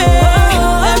guide me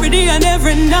every day and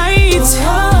every night.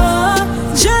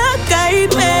 Just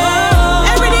guide me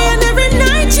every day and every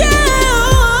night, yeah.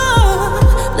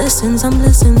 Lessons, I'm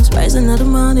lessons, rising out of the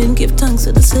morning, give thanks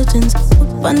to the settings.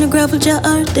 Up on the gravel, jar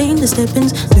ordained the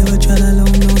steppings. Never try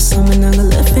alone, no summon, I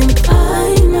left him.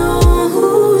 I know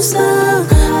who's the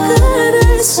God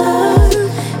I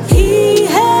serve. He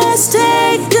has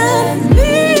taken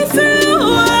me through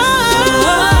worse.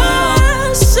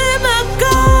 In my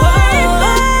guide,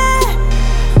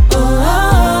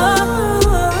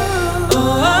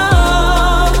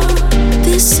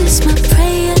 this is my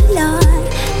prayer, Lord.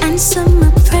 Answer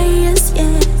my prayers,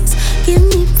 yes. Give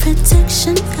me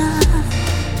protection, God.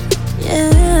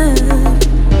 Yeah.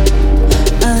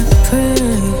 I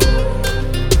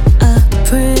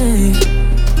pray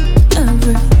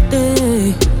every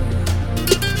day.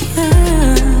 Yeah.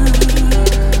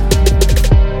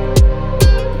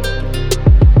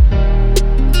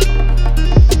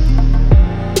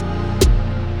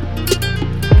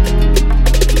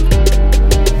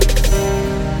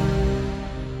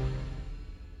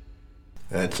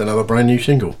 It's another brand new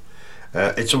single.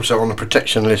 It's also on the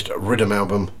Protection List Rhythm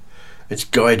album. It's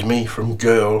Guide Me from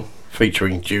Girl,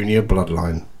 featuring Junior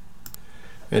Bloodline.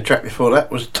 And the track before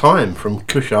that was Time from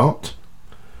Kush Art.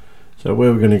 So where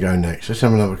are we going to go next? Let's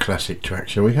have another classic track,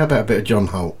 shall we? How about a bit of John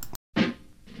Holt?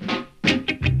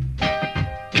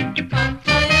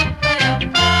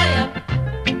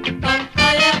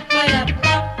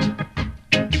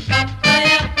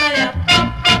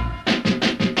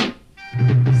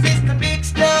 Sister Big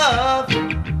Stuff.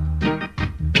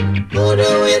 Who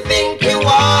do you think you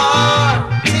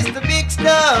are? Sister Big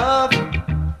Stuff.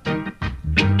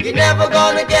 You're never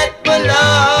gonna get my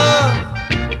love.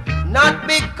 Not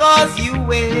because you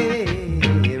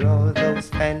wear all those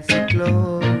fancy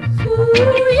clothes. Ooh,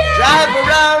 yeah. Drive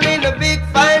around in a big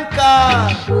fine car.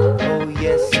 Oh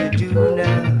yes you do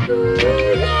now. Ooh,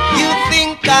 yeah. You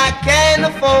think I can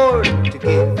afford to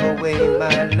give away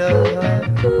my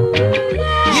love. Ooh,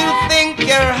 yeah. You think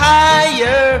you're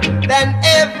higher than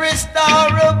every star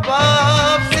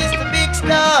above. Sister Big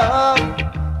Stuff,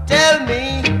 tell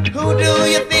me, who do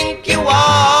you think you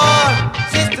are?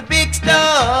 Sister Big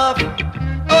Stuff,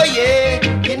 oh yeah,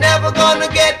 you're never gonna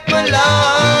get my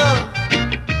love.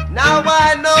 Now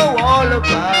I know all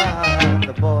about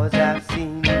the boys I've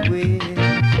seen you with.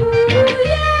 Ooh,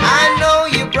 yeah. I know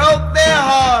you broke their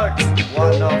hearts,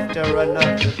 one after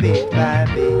another, bit by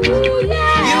bit. Ooh,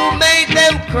 yeah. You made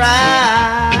them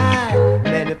cry,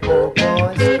 many poor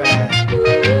boys cry. Ooh,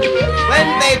 yeah. When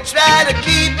they try to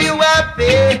keep you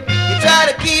happy, you try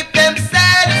to keep them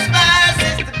satisfied.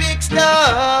 Sister Big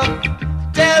Stuff,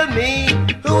 tell me,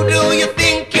 who do you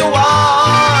think you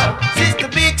are? Sister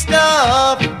Big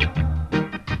Stuff,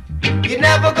 you're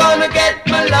never gonna get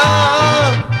my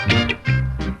love.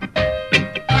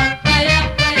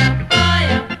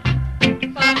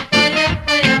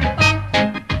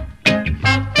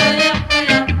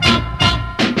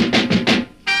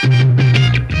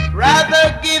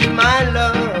 Rather give my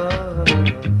love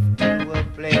to a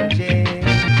plain Jane.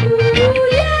 Ooh,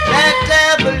 yeah. Than to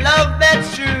have a love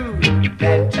that's true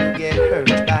than to get hurt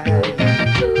by you.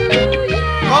 Ooh,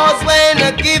 yeah. 'Cause when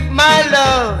I give my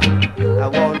love, I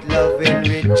want love in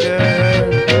return.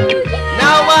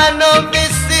 Now I know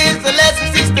this is a lesson,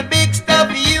 Sister Big Stuff,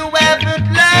 you haven't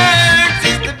learned.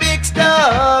 Sister Big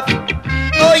Stuff,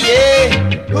 oh yeah,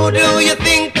 who do you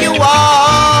think you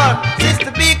are?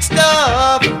 Sister Big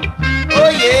Stuff, oh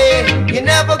yeah, you're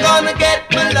never gonna get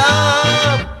my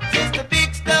love. Sister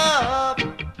Big Stuff,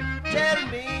 tell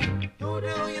me, who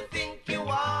do you think you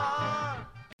are?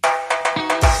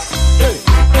 Hey,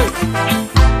 hey.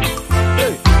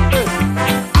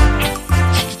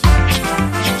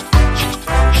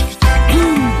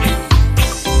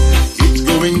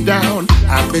 Down,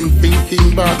 I've been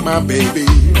thinking about my baby.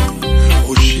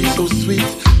 Oh, she's so sweet,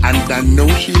 and I know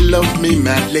she loves me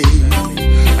madly.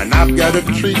 And I've got a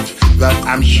treat that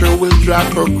I'm sure will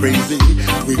drive her crazy.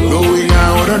 We're going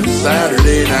out on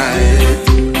Saturday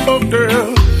night. Oh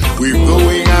girl, we're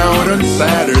going out on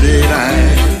Saturday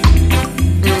night.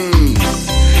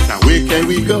 Now where can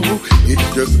we go? It's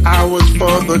just ours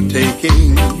for the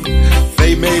taking.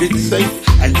 They made it safe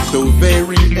and so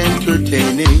very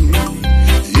entertaining.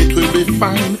 It will be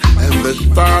fine, and the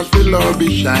stars will all be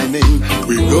shining.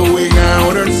 We're going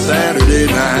out on Saturday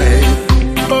night.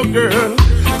 Oh girl,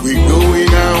 we're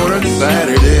going out on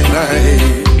Saturday night.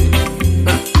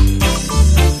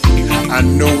 I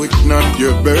know it's not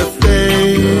your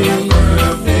birthday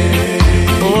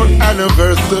or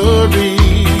anniversary.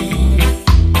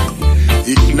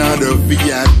 It's not a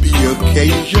VIP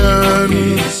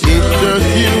occasion. It's just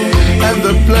you and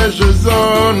the pleasure's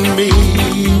on me.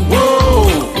 Whoa!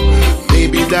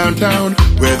 Maybe downtown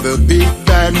where the big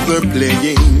bands are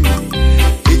playing.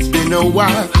 It's been a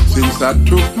while since I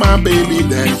took my baby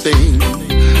dancing.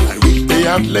 I wish they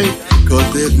out late, 'cause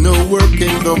there's no work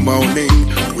in the morning.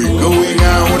 We're going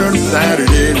out on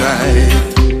Saturday night.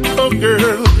 Oh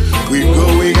girl, we're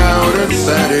going out on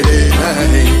Saturday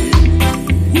night.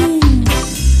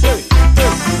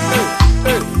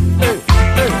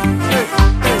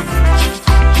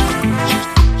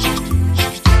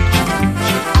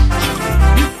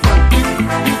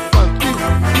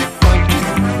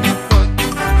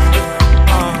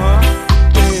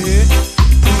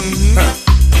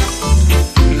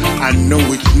 I know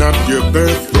it's not your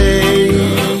birthday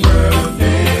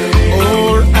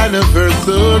or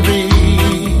anniversary.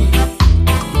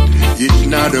 It's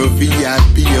not a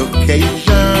VIP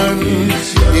occasion.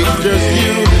 It's just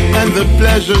you and the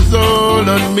pleasure's all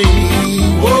on me.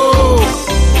 Whoa!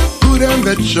 Put on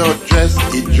that short dress,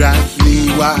 it drives me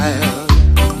wild.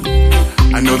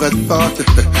 I know that thought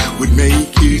would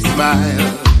make you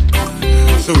smile.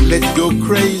 So let's go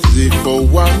crazy for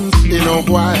once in a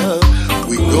while.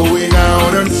 We're going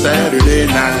out on Saturday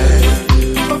night.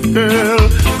 Oh girl,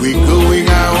 we're going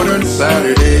out on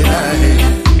Saturday night.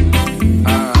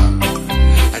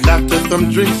 And after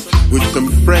some drinks with some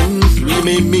friends we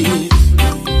may meet,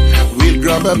 we'll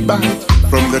grab a bite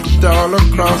from that stall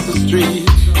across the street.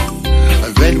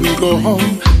 And then we go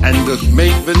home and just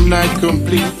make the night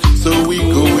complete. So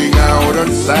we're going out on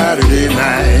Saturday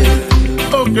night.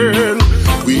 Oh girl,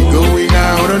 we're going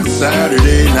out on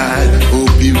Saturday night. Oh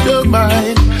if you don't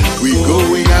mind. We're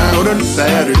going out on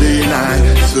Saturday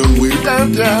night, somewhere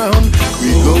downtown.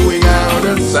 We're going out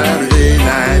on Saturday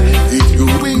night. It's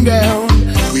going down.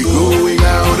 We're going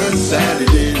out on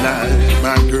Saturday night.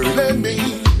 My girl and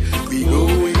me. We're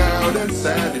going out on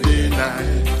Saturday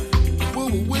night. Whoa,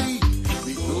 wait.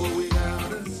 We're going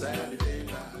out on Saturday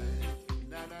night.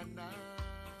 Na, na, na.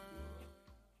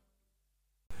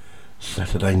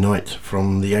 Saturday Night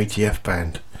from the ATF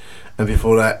band. And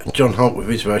before that, John Holt with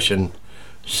his version,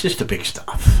 Sister Big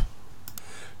Stuff.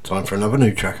 Time for another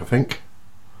new track, I think.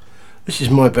 This is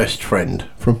My Best Friend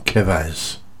from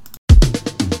Kevaz.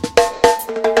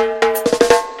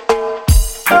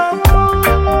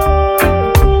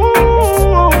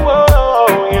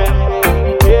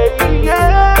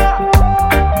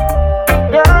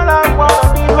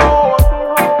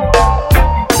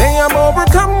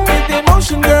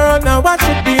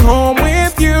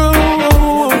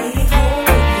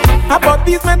 But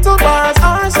these mental bars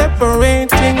are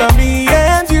separating me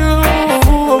and you.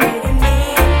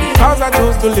 Cause I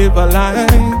chose to live a life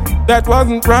that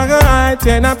wasn't right,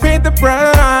 and I paid the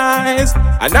price.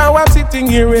 And now I'm sitting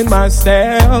here in my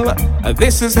cell.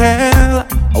 This is hell.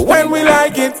 When will I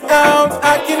get out?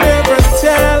 I can never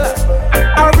tell.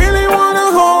 I really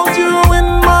wanna hold you in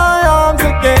my arms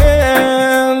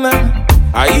again.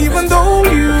 Even though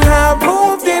you have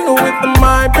moved in with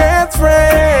my best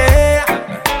friend.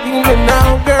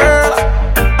 Now, girl,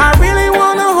 I really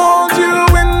wanna hold you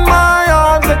in my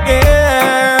arms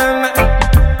again.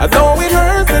 Though it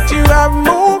hurts that you have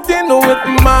moved in with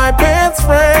my best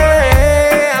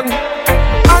friend.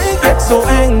 I get so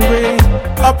angry,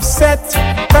 upset,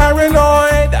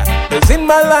 paranoid, 'cause in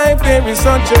my life there is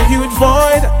such a huge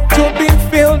void to be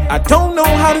filled. I don't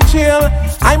know how to chill.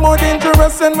 I'm more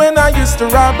dangerous than when I used to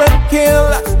rob and kill.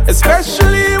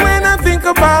 Especially when I think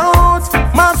about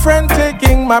my friend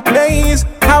taking my place.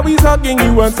 How he's hugging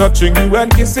you and touching you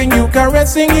and kissing you,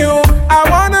 caressing you. I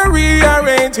wanna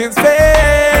rearrange his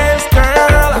face,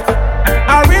 girl.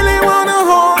 I really wanna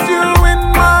hold you in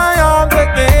my arms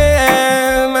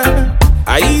again.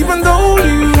 Even though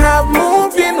you have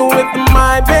moved in with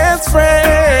my best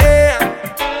friend.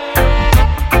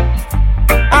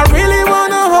 I really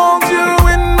wanna hold you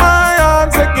in my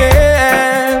arms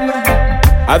again.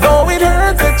 Although it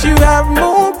hurts that you have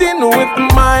moved in with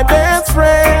my best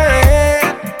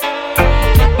friend.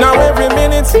 Now every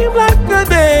minute seems like a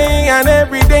day, and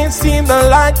every day seems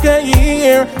like a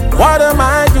year. What am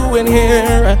I doing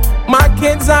here? My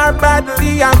kids are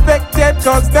badly affected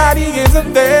 'cause daddy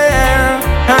isn't there.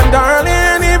 And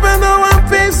darling, even though I'm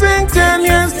facing 10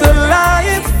 years to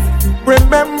life,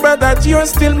 remember that you're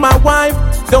still my wife.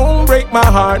 Don't break my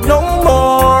heart no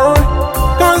more,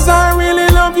 'cause I really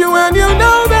love you and you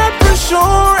know that for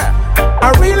sure. I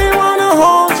really wanna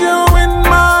hold you in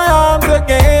my arms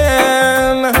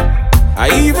again.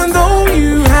 Even though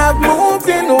you have moved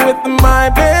in with my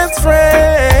best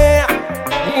friend.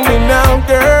 Now,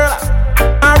 girl,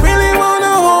 I really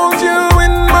wanna hold you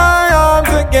in my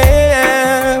arms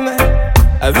again.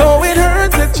 Though it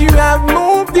hurts that you have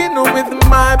moved in with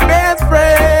my best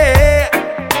friend.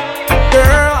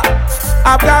 Girl,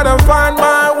 I've gotta find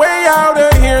my way out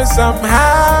of here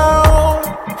somehow.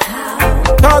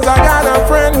 'Cause I got a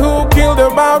friend who killed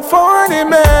about 40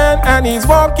 men, and he's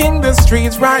walking the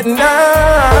streets right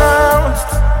now.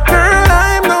 Girl,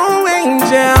 I'm no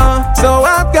angel, so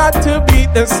I've got to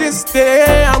beat the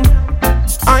system.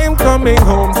 I'm coming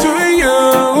home to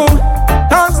you,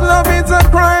 'cause love is a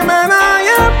crime and I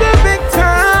am the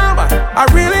victim. I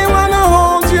really wanna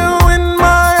hold you in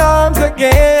my arms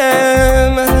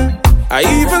again.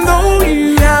 Even though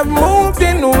you have moved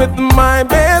in with my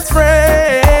best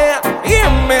friend. Hear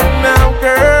me now,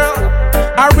 girl,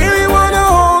 I really wanna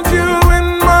hold you in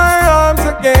my arms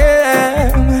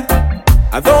again.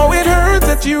 Though it hurts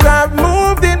that you have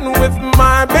moved in with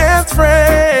my best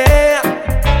friend.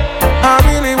 I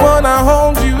really wanna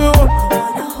hold you.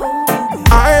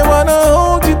 I wanna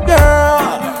hold you, girl.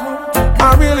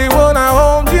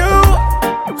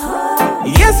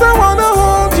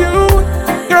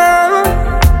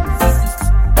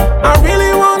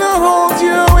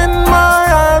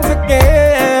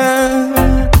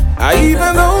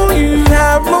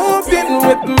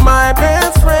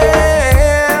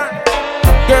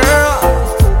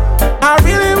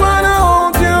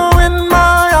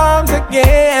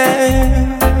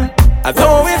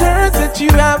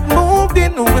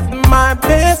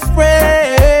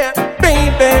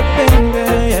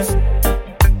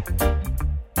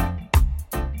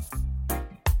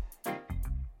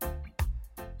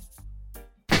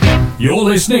 You're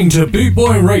listening to Boot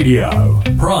Boy Radio.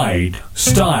 Pride,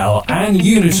 style, and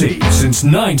unity since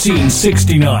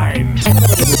 1969.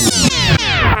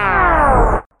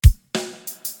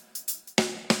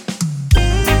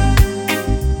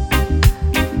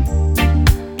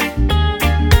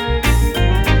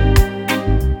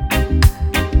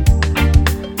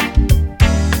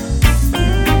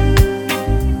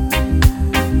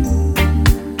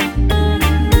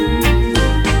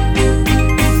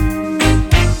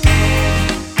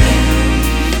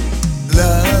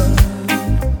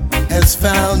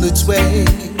 Found its way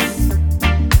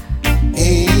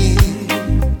in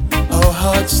our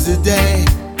hearts today.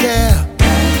 Yeah,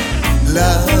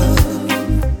 love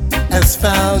has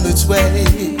found its way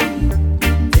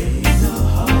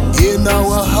in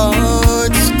our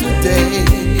hearts today.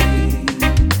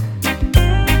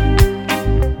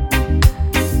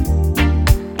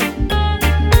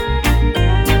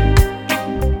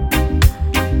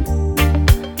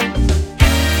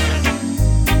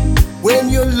 When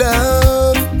your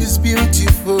love is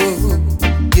beautiful,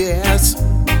 yes,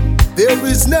 there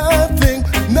is nothing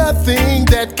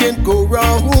that can go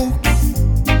wrong.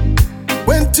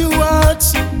 When two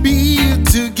hearts beat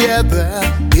together,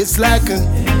 it's like an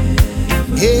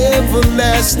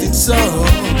everlasting song.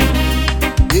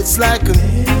 It's like an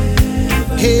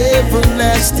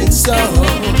everlasting song.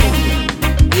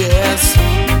 Yes,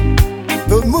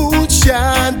 the moon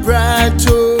shines bright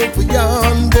over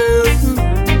yonder,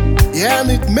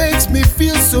 and it makes me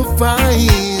feel so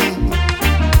fine.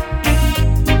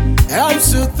 I'm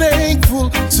so thankful,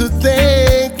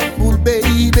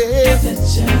 baby,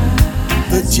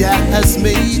 that Jah has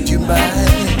made you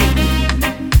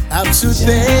mine. I'm so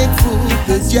thankful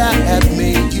that Jah has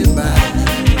made you mine.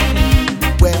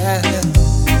 Well,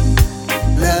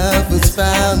 love has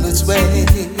found its way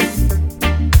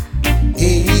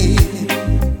in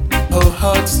our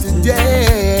hearts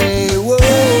today.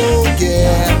 Whoa,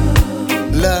 yeah.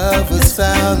 Love has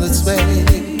found its way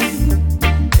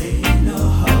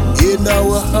in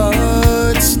our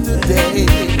hearts today.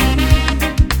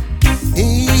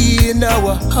 In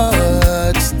our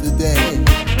hearts today.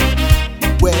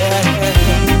 Well,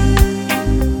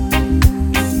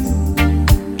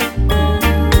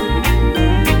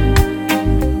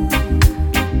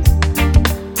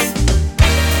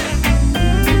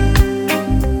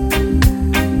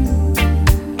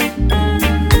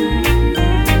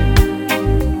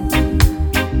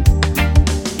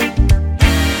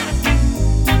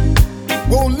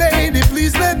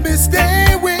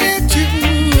 stay with you.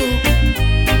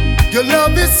 Your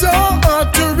love is so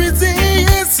hard to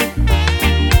resist.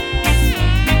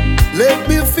 Let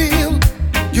me feel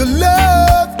your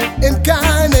love and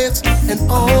kindness and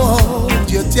all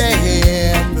your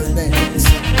tenderness.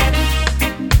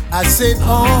 I said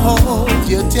all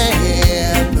your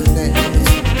tenderness.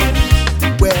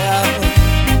 Well,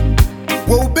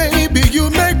 whoa, baby, you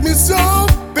make me so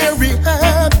very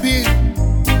happy.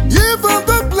 Even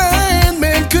the blind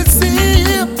man could see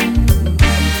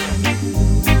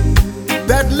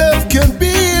that love can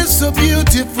be so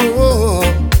beautiful.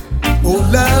 Oh,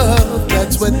 love,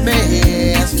 that's what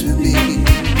meant to be.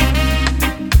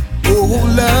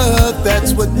 Oh, love,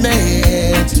 that's what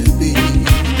meant to be.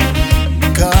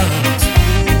 'Cause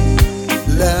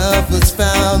love has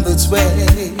found its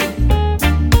way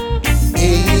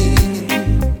in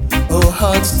our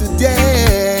hearts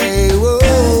today.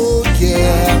 Oh,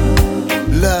 yeah.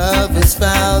 Love has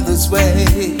found its way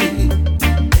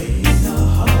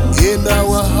in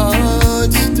our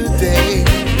hearts today.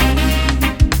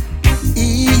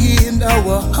 In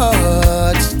our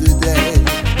hearts today.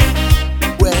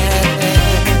 Well,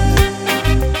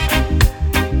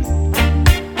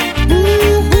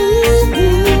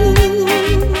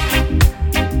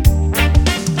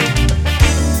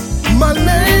 my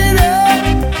lady,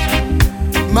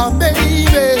 my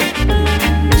baby,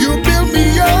 you build me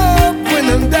up when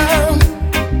I'm down.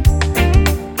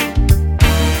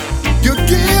 You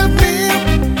give me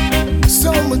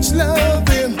so much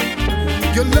loving.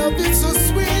 Your love is so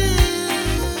sweet.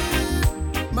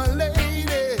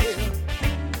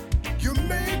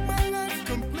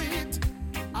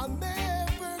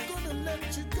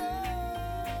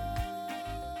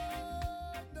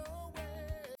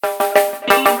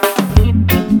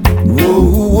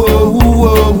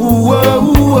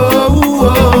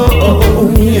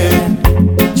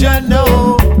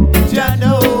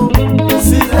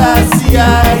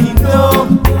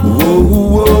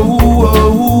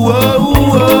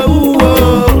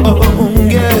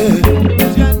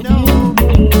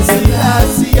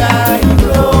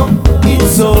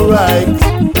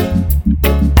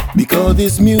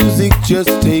 this music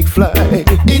just take flight.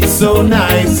 It's so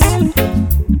nice.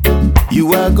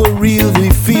 You are go really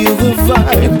feel the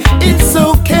vibe. It's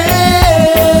okay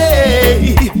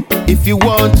if you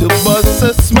want to bust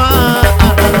a smile.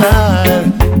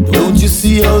 Don't you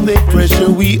see how they pressure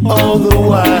we all the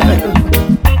while?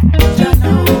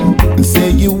 Say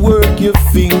you work your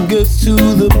fingers to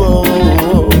the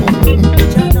bone.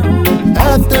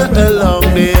 After a long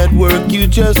day at work, you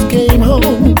just came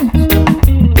home.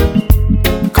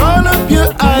 Call up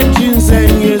your aunties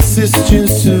and your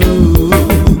sisters too.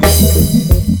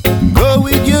 Go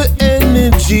with your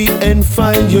energy and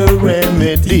find your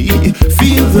remedy.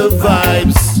 Feel the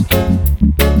vibes.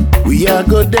 We are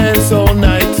go dance all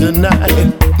night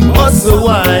tonight. Bust the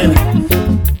wine.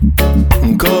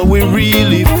 Cause we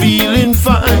really feeling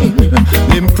fine.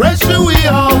 The pressure we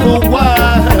all go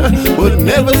wild, but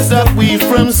never stop we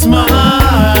from smile.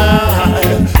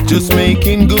 Just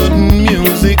making good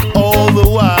music all the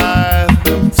while.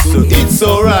 So it's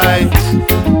alright.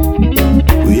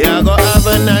 We are gonna have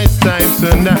a nice time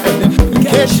tonight.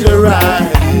 Catch the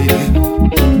ride.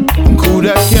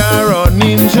 Kuda car or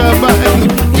ninja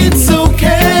bike. It's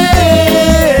okay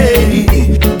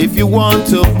if you want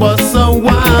to bust a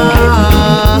wine.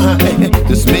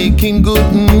 Just making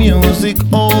good music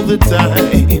all the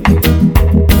time.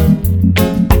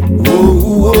 Whoa,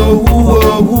 whoa,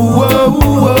 whoa, whoa,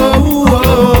 whoa,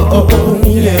 whoa,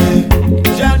 yeah.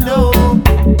 Jano,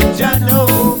 Jano.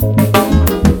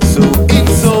 So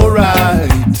it's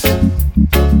alright,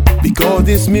 because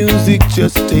this music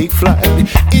just take flight.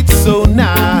 It's so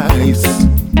nice.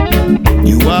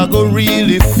 You are gonna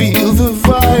really feel the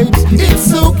vibes.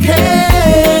 It's okay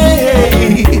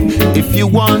if you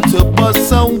want to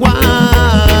bust a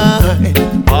wine.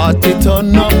 Party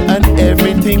turn up and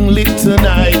everything lit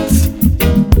tonight.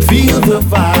 Feel the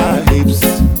vibes.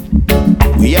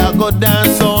 We are gonna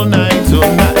dance all night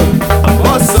tonight and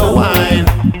bust a wine.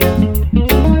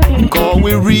 Cause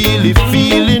we really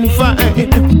feeling fine.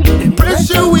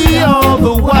 Pressure we all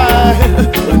the while,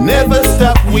 but never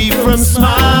stop we from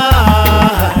smile.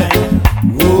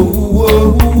 Whoa,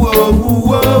 whoa, whoa,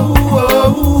 whoa,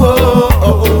 whoa,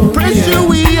 whoa. Pressure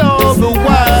we all the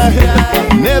while,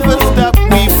 never stop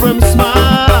we from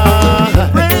smile.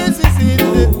 Praises in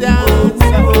the dance,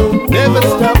 never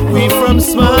stop we from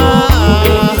smile.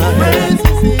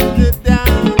 Praises in the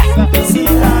dance, see I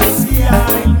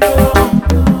know.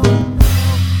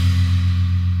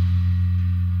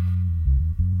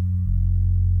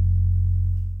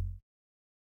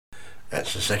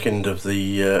 That's the second of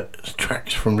the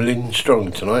tracks from Lynn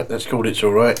Strong tonight. That's called It's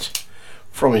Alright,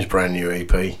 from his brand new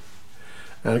EP. And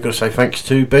I've got to say thanks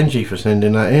to Benji for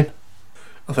sending that in.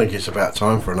 I think it's about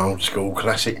time for an old school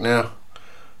classic now.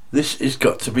 This has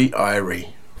got to be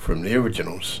Irie from the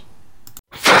Originals.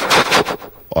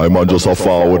 I'm just a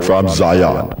forward from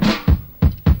Zion.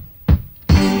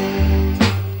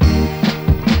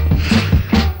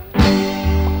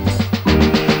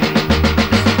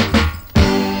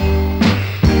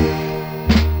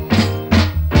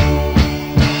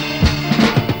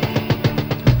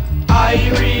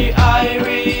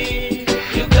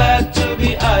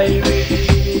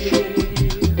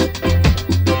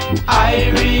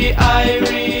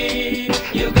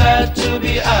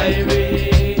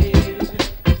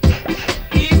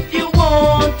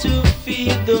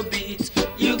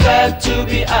 To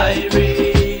be irate,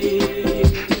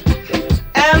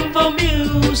 and the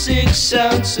music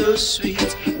sounds so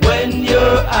sweet when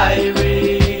you're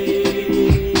irate.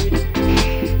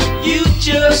 You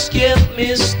just can't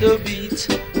miss the beat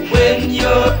when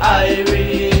you're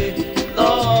irate.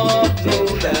 Lord, know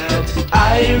that.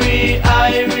 Irate,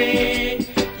 irate,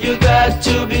 you got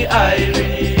to be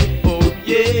irate. Oh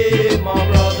yeah, my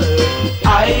brother.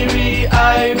 Irate,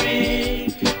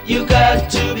 irate, you got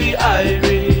to be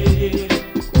irate.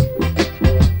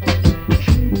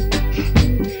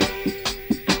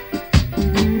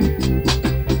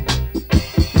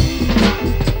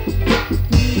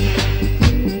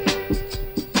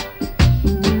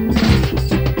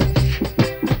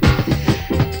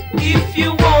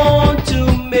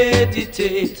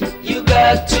 You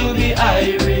got to be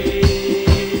irate.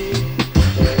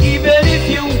 Even if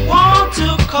you want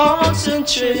to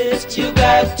concentrate, you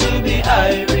got to be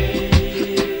irate.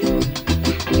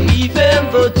 Even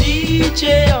the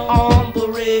DJ on the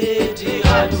radio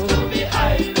has to be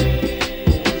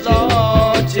irate.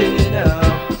 Lord, you know,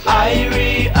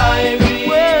 irate, irate.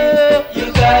 Well,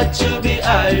 you got to be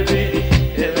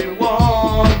irate.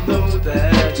 Everyone know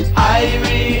that.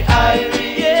 Irate, irate.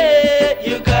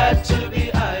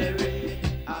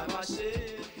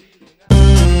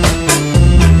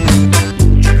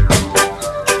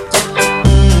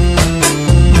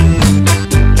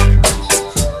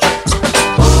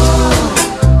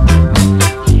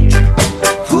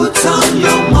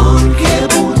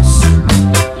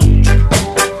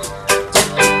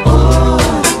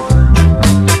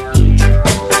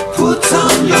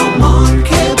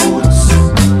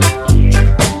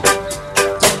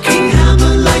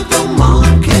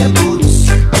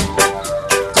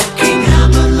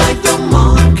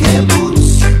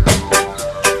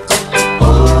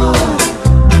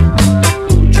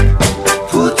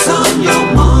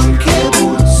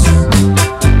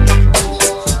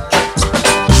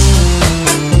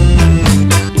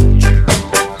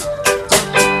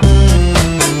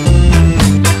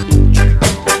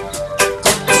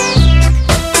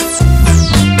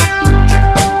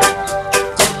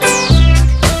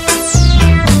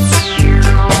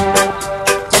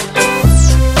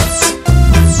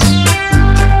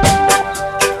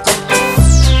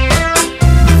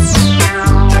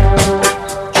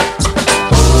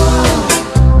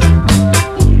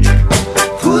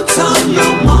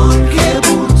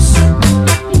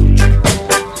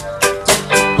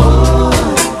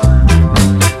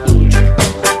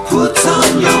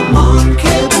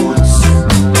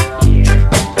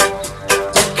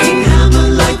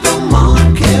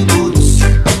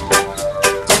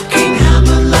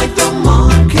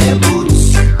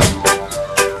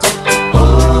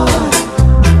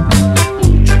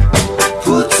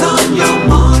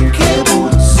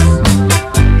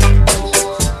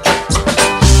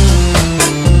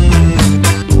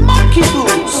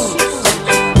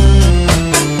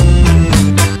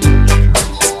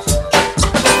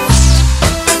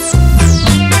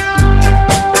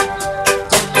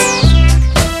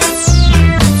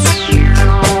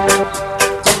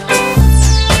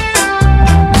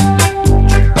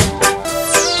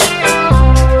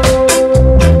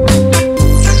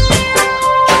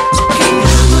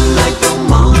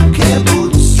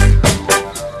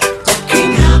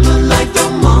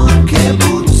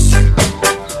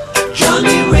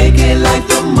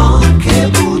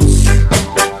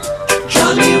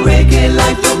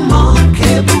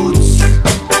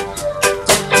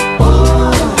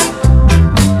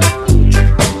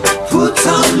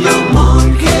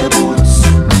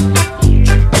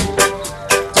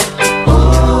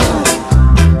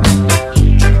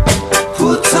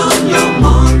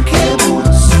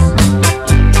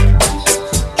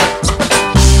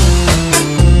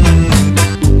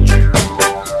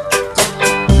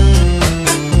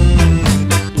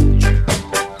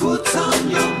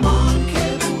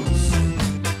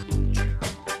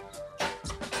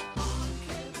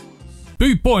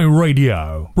 Boot Boy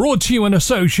Radio, brought to you in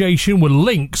association with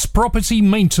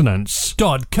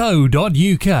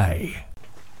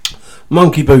linkspropertymaintenance.co.uk.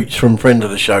 Monkey Boots from friend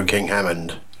of the show, King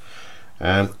Hammond.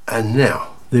 And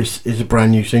now, this is a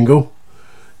brand new single.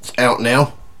 It's out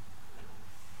now.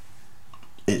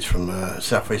 It's from a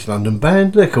South East London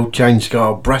band. They're called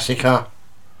Chainscar Brassica.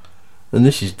 And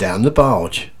this is Down the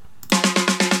Barge.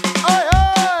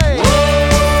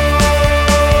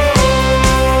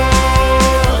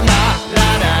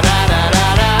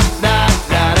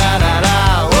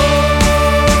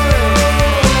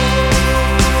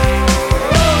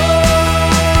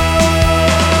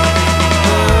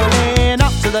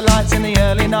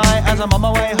 I'm on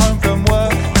my way home from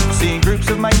work, seeing groups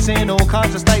of mates in all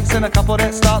kinds of states and a couple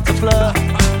that start to flirt.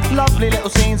 Lovely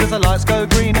little scenes as the lights go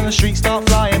green and the streets start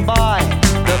flying by.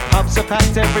 The pubs are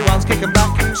packed, everyone's kicking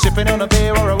back, sipping on a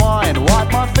beer or a wine.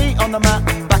 Wipe my feet on the mat,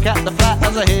 back at the flat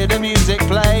as I hear the music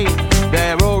play.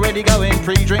 They're already going,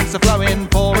 pre-drinks are flowing,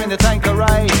 pouring the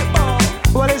Tanqueray.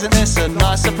 Well, isn't this a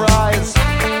nice surprise?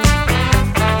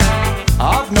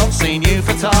 I've not seen you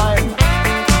for time.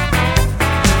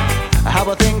 How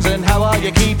are things and how are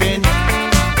you keeping?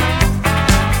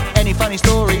 Any funny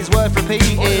stories worth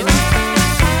repeating? We're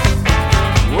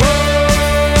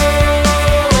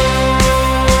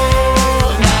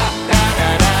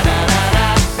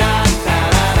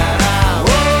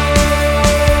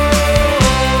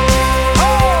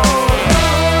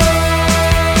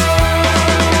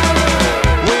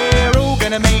all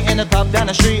gonna meet in the pub down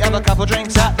the street, have a couple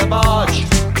drinks at the barge.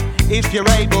 If you're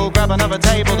able, grab another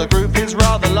table, the group is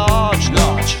rather large.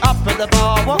 Up at the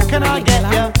bar, what can I get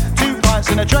ya? 2 pints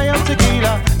and a tray of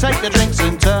tequila. Take the drinks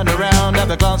and turn around,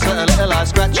 have a glance at a little eye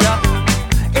scratcher.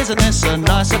 Isn't this a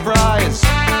nice surprise?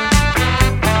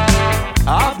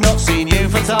 I've not seen you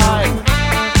for time.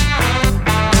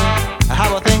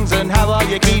 How are things and how are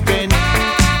you keeping?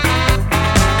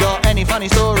 Got any funny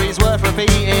stories worth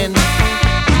repeating?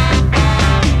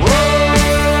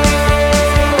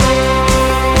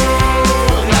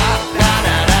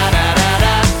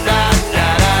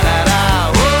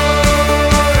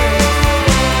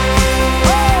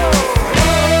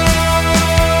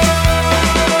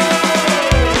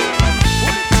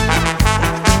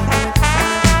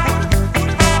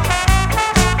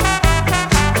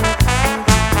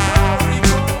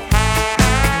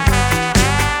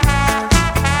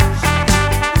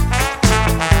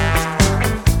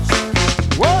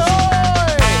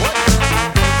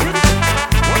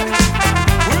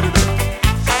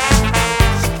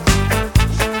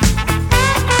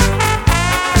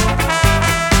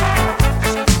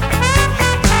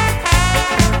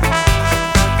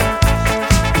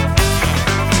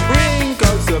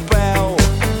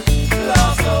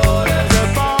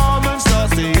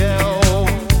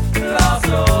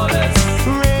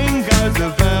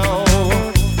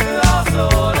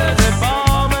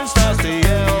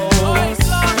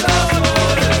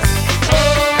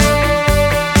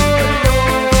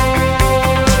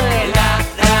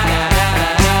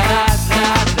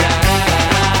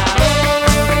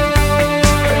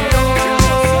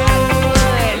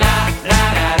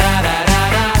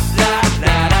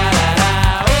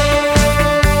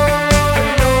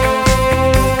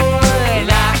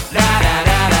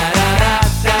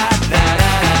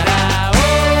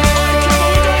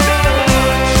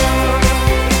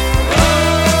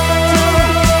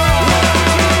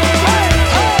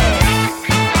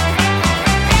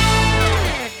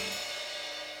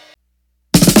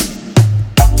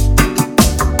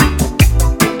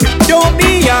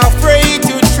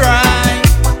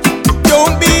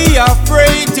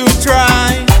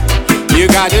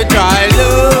 gotta try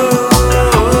love.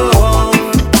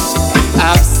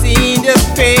 I've seen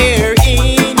despair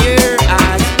in your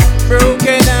eyes,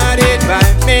 broken hearted by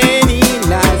many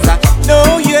lies. I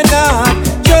know you're not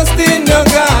just in the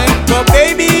guy, but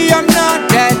baby I'm not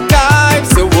that type.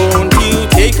 So won't you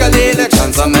take a little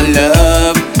chance on my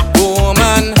love,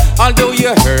 woman? Although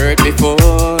you hurt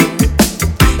before.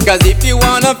 Cause if you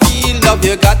wanna feel love,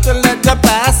 you got to let the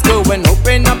past go and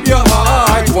open up your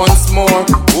heart once more.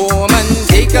 Woman,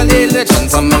 take a little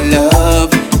chance on my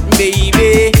love.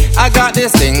 Baby, I got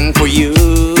this thing for you.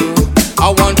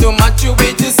 I want to match you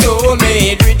with your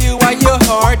soulmate, rid you of your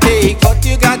heartache, but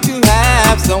you got to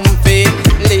have some faith,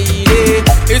 lady.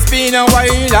 It's been a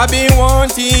while I've been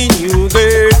wanting you,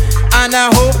 girl, and I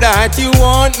hope that you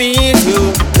want me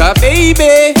too. Cause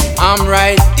baby, I'm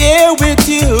right there with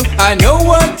you. I know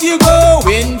what you're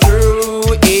going through.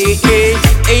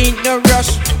 Ain't no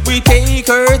rush, we take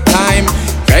our time.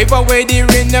 Drive away the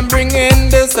rain and bring in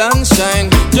the sunshine.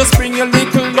 Just bring your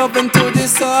little love into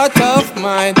this sort of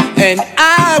mind, and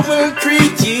I will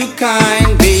treat you kind.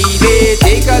 Baby,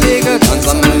 take a little chance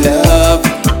on my love,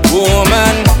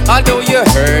 woman, although you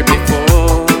heard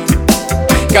before.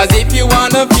 Cause if you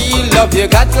wanna feel love, you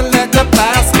got to let the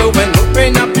past go and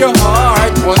open up your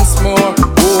heart once more.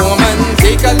 Woman,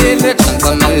 take a little chance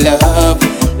on my love.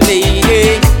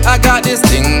 Lady, I got this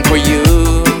thing for you.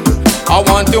 I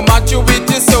want to match you with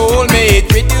your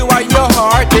soulmate, with you while your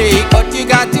heart ache, but you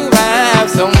got to have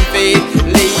some faith.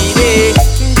 Lady,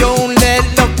 don't let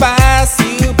love pass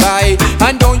you by,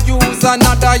 and don't use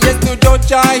another yes to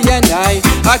judge I and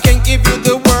I can't give you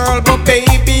the world, but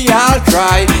baby I'll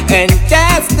try, and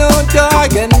that's no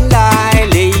dog and lie.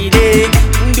 Lady,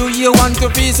 do you want to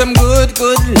feel some good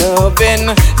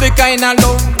loving, the kind of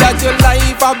love that your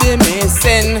life will be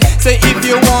missing? Say if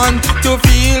you want to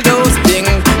feel those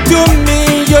things, to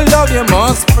me your love you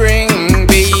must bring.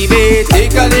 Baby,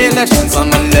 take a little chance on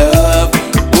my love,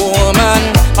 woman,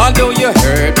 although you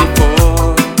heard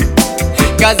before.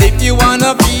 Cause if you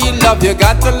wanna feel love, you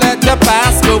got to let the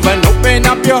past go and open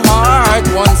up your heart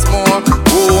once more.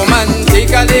 Woman, take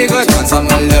a little chance on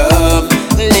my love.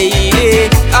 Lady,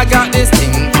 I got this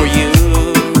thing for you.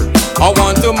 I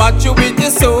want to match you with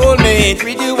your soulmate,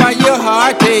 with you while your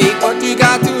heart ache, but you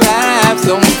got to have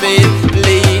some faith.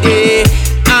 Lady,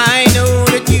 I know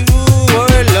that you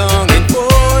are longing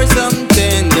for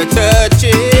something to touch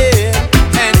it,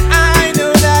 and I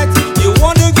know that you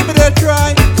want to give it a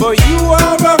try, but you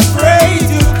are afraid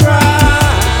to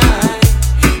cry.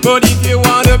 But if you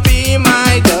want to be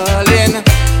my darling,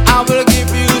 I will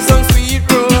give you some sweet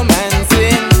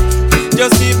romancing.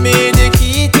 Just give me the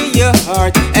key to your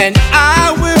heart, and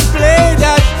I will play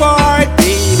that part.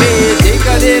 Baby, take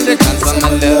a little chance on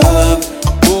my love,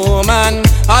 woman,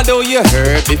 although you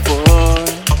heard before.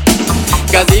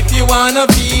 Cause if you wanna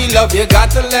feel love, you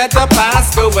got to let the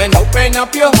past go and open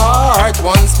up your heart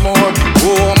once more.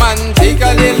 Woman, take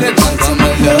a little chance on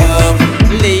my love.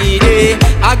 Lady,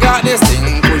 I got this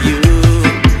thing for you.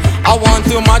 I want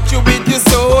to match you with your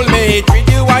soulmate, with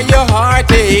you while your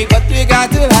heart ache, but you got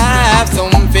to have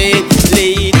some faith.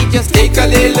 Lady, just take a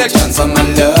little chance on my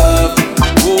love,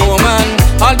 woman,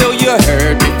 although you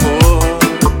heard before.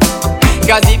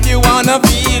 Cause if you wanna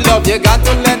feel love, you got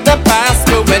to let the past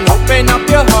go and open up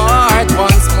your heart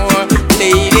once more.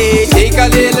 Lady, take a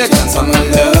little chance on my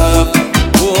love,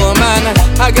 woman,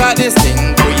 I got this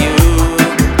thing for you.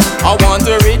 I want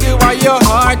to read you while your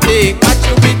heart ache, match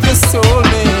you with your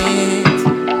soulmate.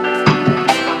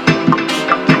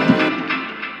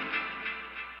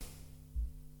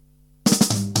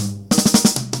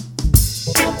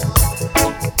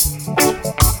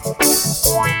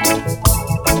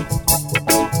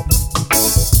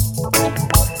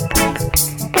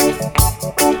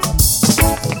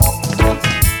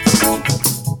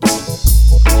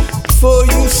 Before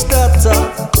you stutter,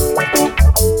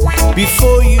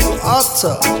 before you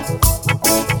utter,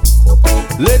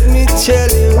 let me tell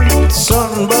you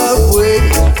something about way.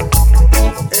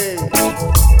 Hey.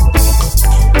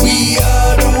 We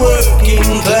are the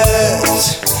working class.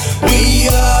 We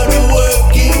are the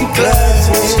working class.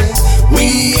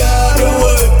 We are the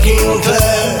working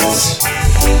class,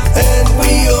 and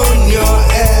we own your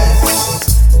ass.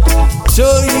 So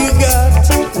you got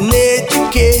an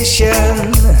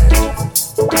education.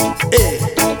 Hey.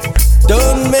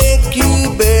 Don't make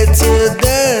you better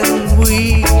than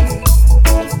we.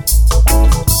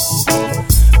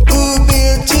 Who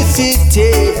built your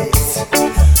cities?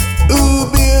 Who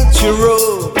built your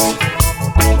roads?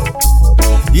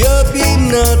 You'll be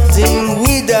nothing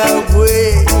without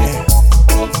way.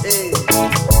 Hey.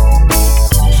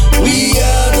 We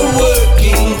are the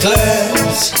working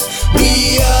class.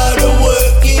 We are the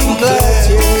working class.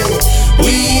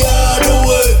 We are the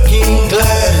working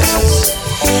class,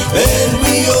 and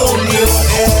we own your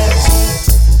ass.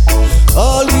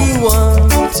 All you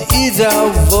want is our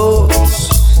votes.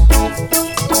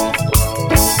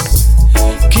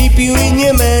 Keep you in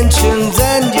your mansions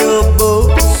and your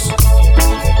boats.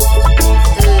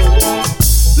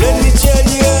 Let me tell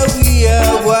you how we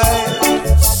are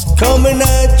wise, coming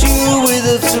at you with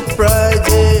a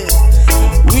surprise.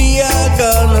 We are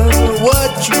gonna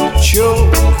watch you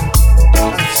choke.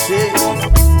 I say,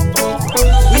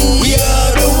 we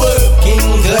are the working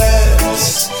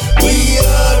class. We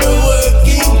are the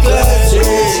working class.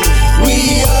 We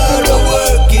are the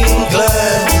working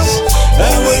class,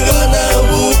 and we're gonna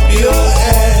whoop your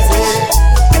ass.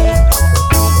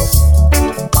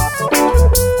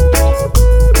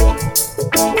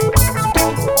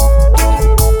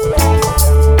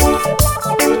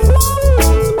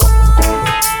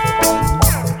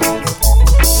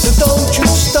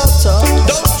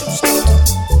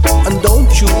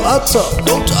 you utter,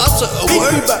 don't utter a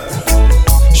word.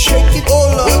 Shake it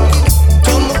all up,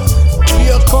 come on,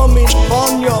 we are coming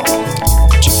on your.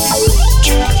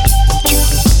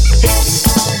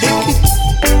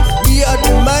 We are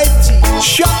the mighty,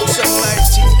 shocks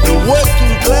almighty, the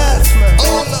working class man.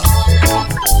 All up,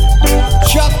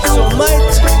 shocks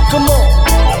almighty, come on.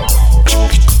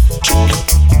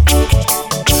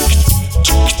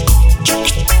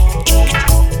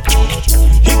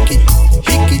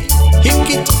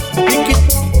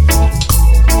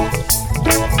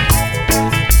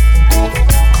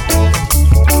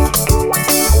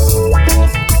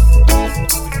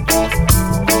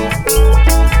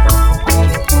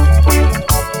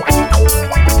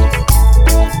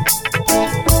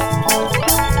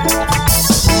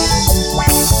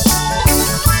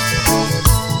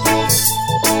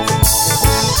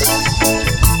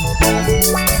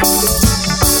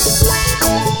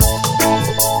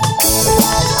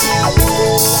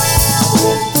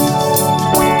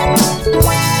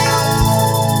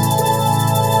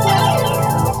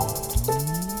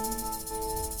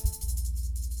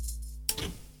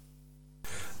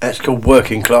 That's called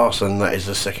Working Class, and that is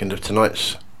the second of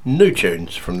tonight's new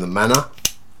tunes from the Manor.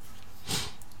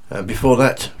 Before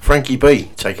that, Frankie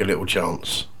B, Take a Little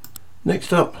Chance.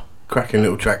 Next up, cracking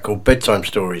little track called Bedtime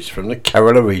Stories from the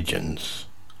Kerala Regions.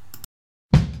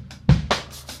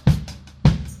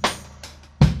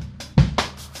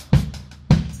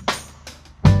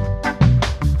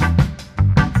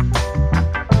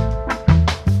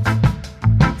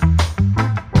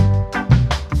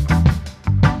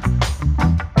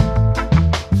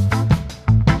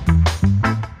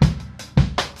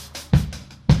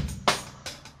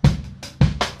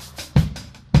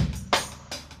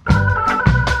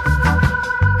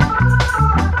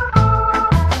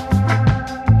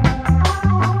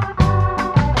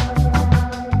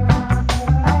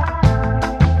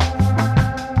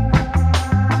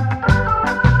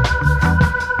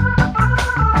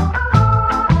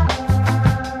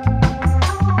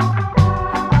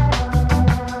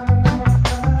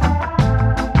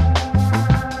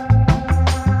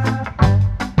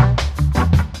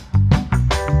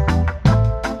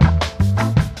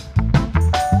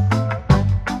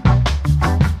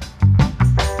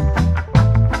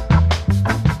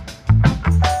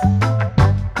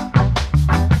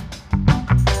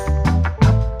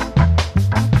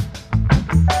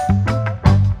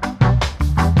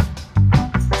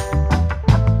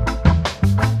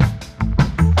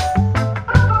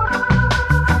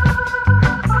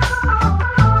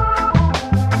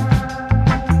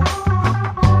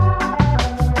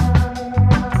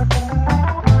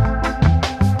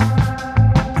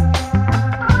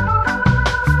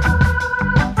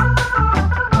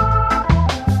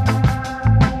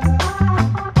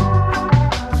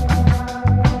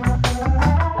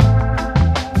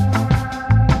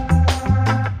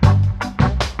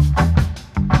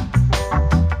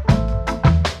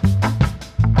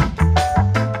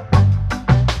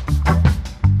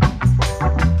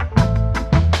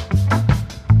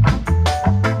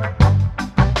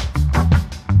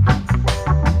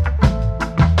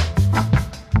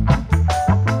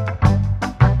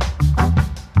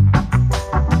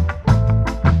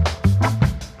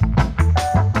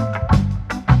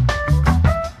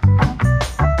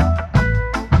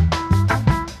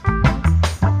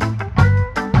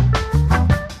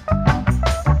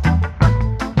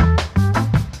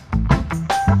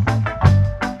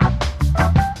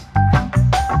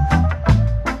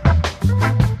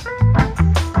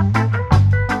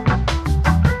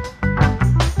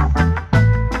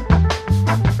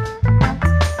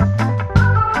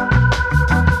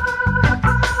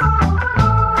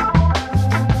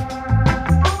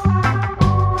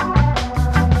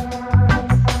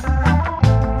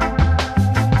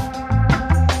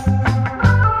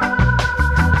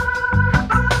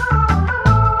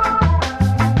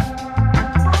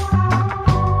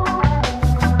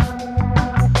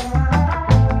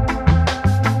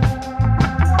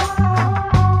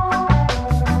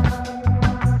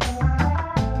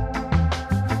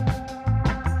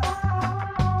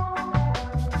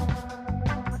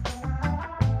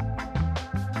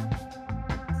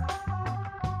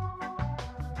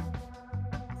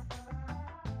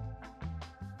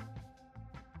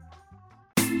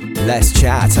 Less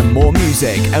chat and more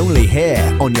music only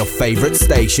here on your favourite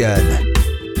station.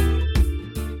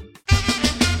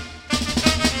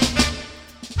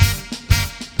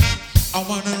 I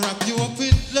wanna wrap you up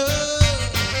with love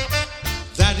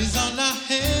that is on our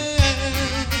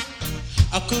hand.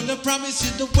 I could have promised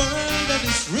you the world and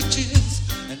its riches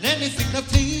and anything that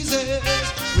pleases.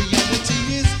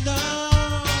 Reality is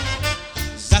not.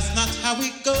 That's not how how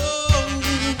it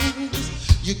goes.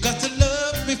 You got to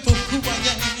love me for who I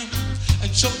am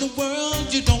and show the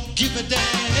world you don't give a damn.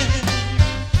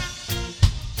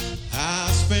 I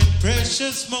spend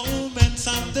precious moments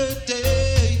of the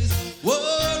days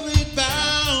worried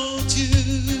about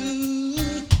you.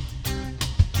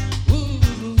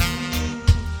 Ooh.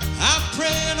 I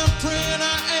pray and I pray and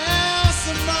I ask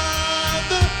the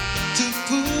Father to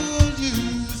pull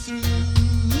you through.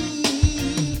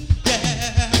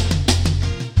 Yeah.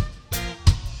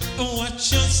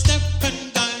 Watch your step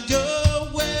and guide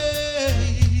your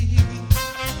way,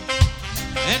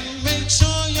 and make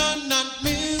sure you're not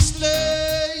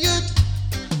misled.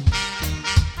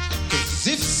 'Cause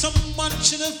if someone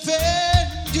should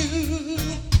offend you,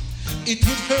 it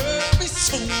would hurt me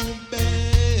so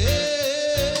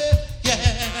bad.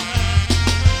 Yeah.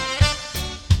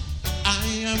 I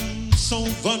am so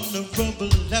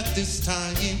vulnerable at this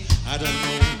time. I don't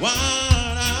know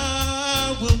what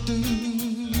I will do.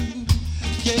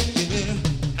 Yeah.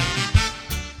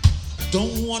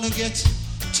 Don't wanna get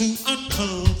too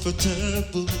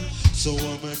uncomfortable, so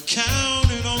I'm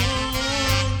counting on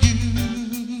you.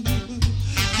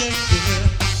 Yeah.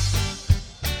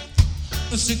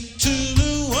 Stick to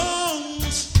the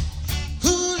ones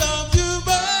who love you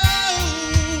most,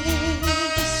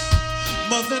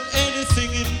 more than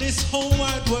anything in this whole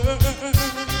wide world.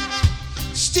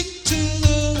 Stick to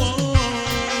the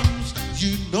ones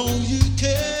you know you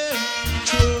can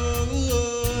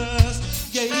trust.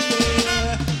 Yeah,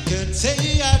 yeah. Can't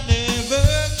say I never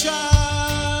tried.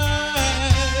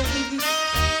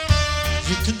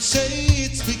 You can say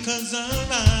it's because I'm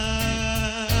mine.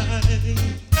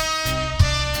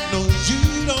 No, you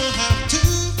don't have to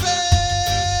face,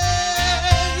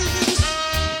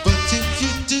 but if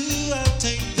you do, I'll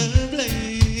take the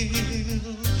blame.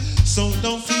 So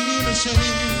don't feel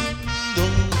ashamed, no,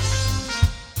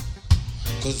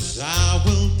 'cause I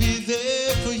will be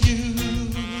there for you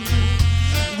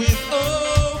with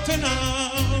open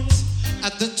arms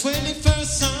at the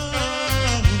 21st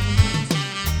Psalm,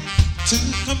 to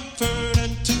comfort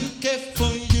and to care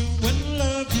for you and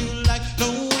love you like no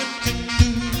one can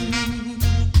do.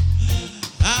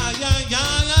 I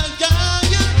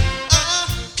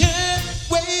can't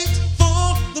wait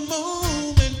for the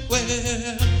moment when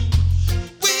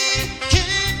we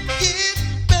can get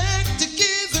back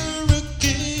together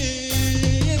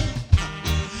again.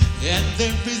 And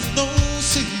there is no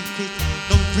secret,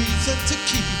 no reason to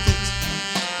keep it.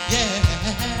 Yeah.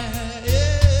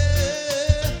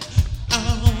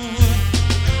 Oh,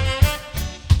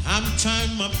 I'm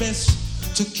trying my best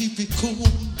to keep it cool,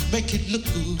 make it look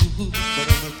good, but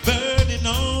I'm burning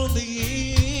on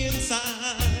the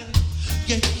inside.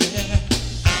 Yeah, yeah.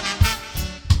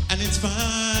 And in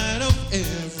spite of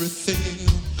everything,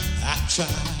 I try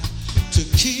to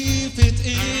keep it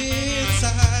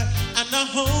inside, and I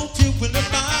hope you will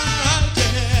abide.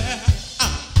 Yeah,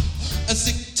 I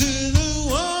stick to the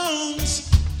ones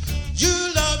you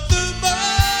love the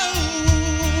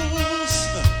most,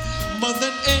 more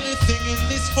than anything in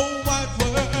this whole wide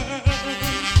world.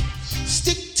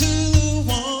 Stick to the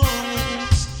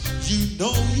ones you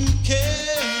know you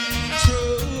can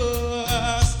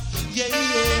trust. Yeah,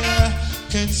 yeah.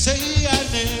 Can't say I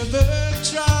never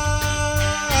tried.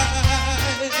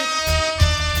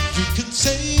 You can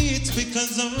say it's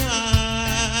because I'm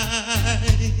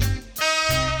mine.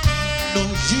 No,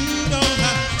 you don't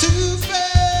have to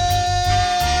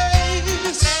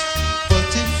face, but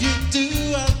if you do,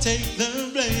 I'll take the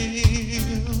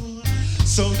blame.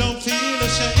 So don't feel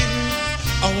ashamed.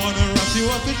 I wanna wrap you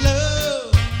up in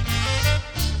love.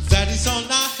 That is all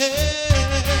I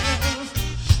have.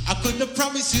 I couldn't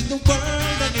promise you the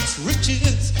world and its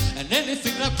riches and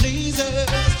anything that pleases.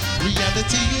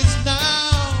 Reality is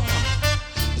now,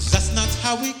 that's not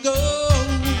how it goes.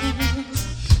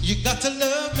 You got to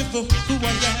love me for who I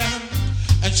am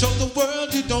and show the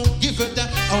world you don't give a damn.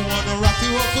 I wanna wrap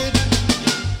you up with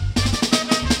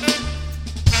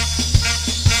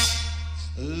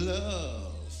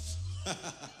love.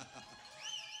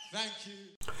 Thank you.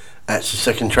 That's the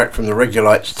second track from the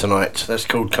Regulites tonight. That's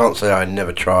called Can't Say I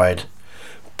Never Tried.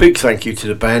 Big thank you to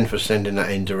the band for sending that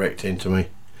in direct into me.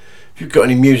 If you've got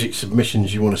any music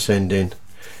submissions you want to send in,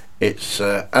 it's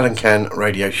Alan Can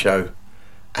Radio Show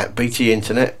at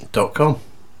btinternet.com.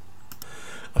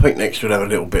 I think next we'll have a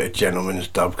little bit of Gentleman's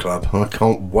Dub Club. I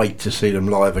can't wait to see them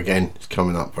live again. It's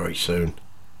coming up very soon.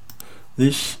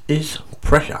 This is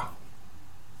Pressure.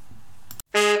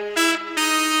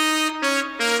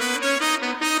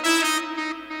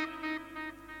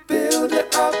 Build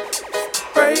it up,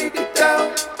 break it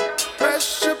down.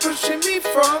 Pressure pushing me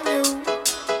from you.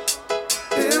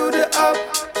 Build it up,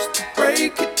 just to break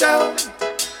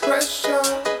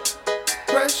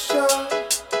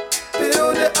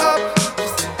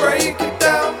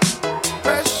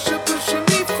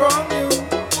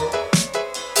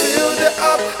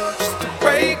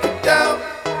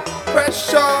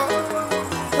pressure,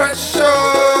 pressure.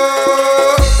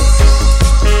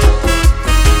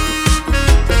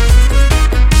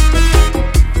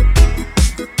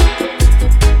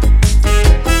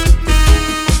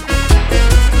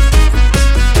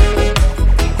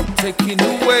 Taking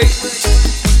the weight,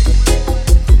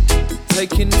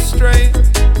 taking the strain.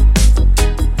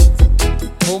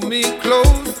 Hold me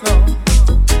close now,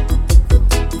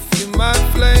 feel my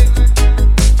flame.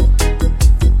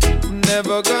 I'm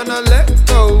never gonna let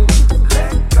go,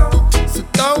 so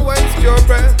don't waste your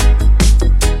breath.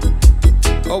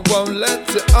 I won't let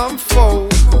it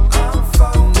unfold,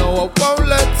 no, I won't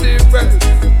let it rest.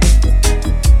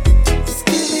 Just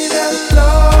give me that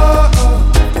love,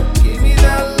 give me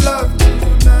that love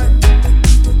tonight.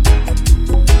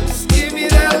 Just give me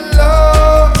that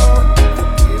love,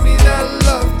 give me that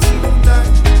love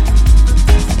tonight.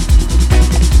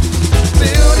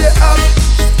 Build it up,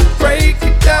 break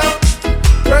it down.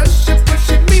 Pressure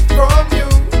pushing me from you.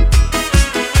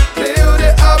 Build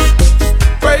it up,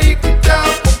 break it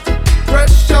down.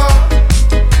 Pressure,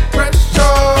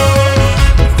 pressure.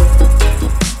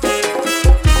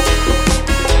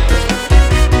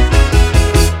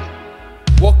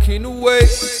 Walking away,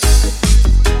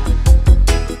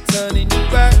 turning you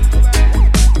back,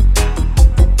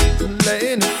 and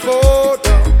letting it fall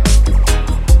down.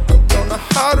 I don't know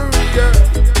how to react.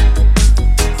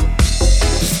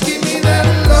 Just give me that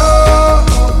love,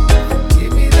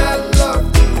 give me that love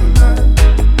tonight.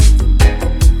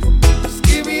 Just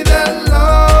give me that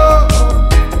love,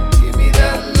 give me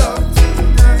that love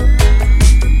tonight.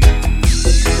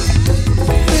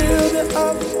 Build it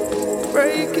up,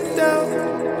 break it down.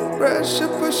 Pressure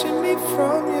pushing me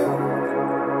from you.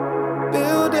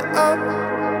 Build it up,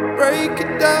 break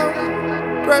it down.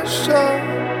 Pressure,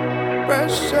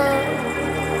 pressure.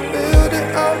 Build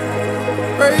it up,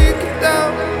 break it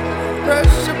down.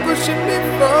 Pressure pushing me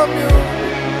from you.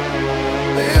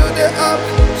 Build it up,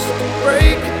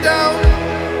 break it down.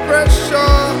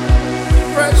 Pressure,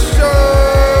 pressure.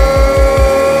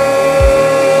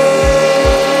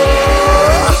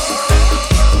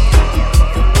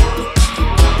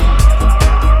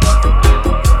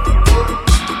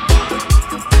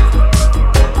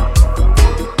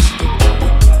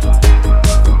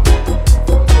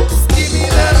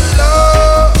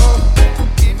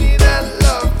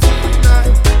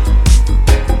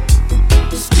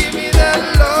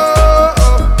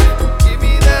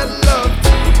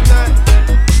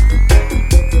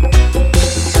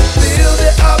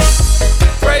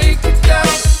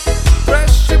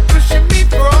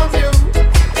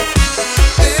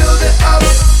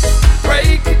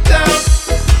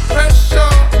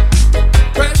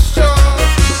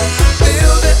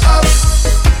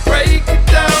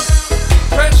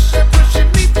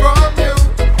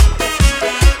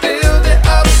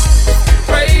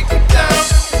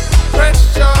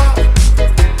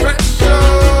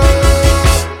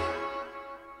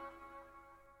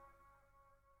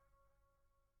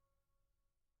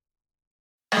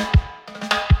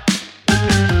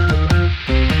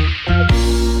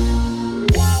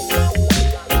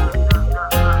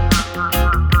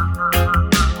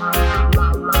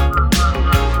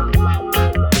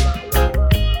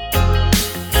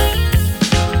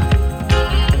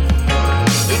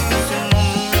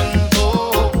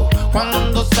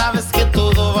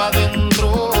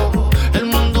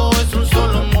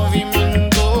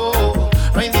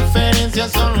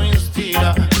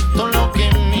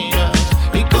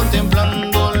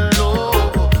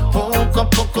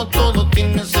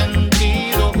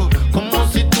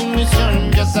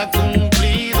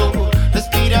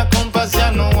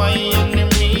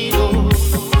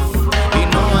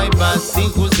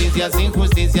 Sin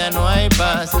justicia no hay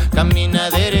paz. Camina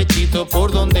derechito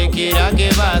por donde quiera que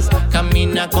vas.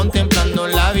 Camina contemplando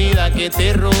la vida que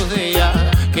te rodea.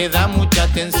 Queda mucha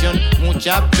tensión,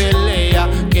 mucha pelea.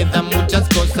 Quedan muchas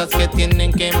cosas que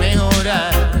tienen que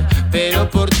mejorar. Pero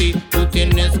por ti tú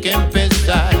tienes que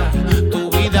empezar. Tu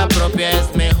vida propia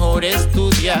es mejor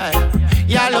estudiar.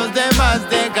 Y a los demás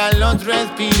déjalos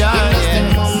respirar. En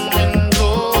este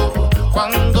momento,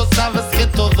 cuando sabes que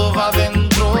todo va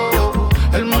dentro,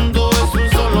 el mundo es un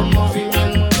solo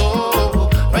movimiento.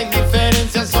 No hay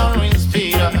diferencia, solo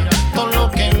inspira todo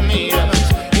lo que miras.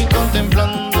 Y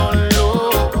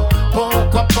contemplándolo,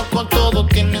 poco a poco todo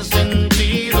tiene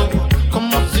sentido.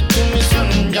 Como si tu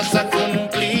misión ya se ha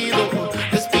cumplido.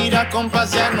 Respira con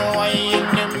paz, ya no hay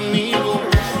enemigo.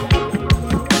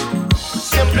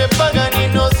 Siempre pagan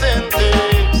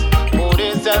inocentes por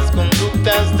esas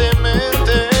conductas de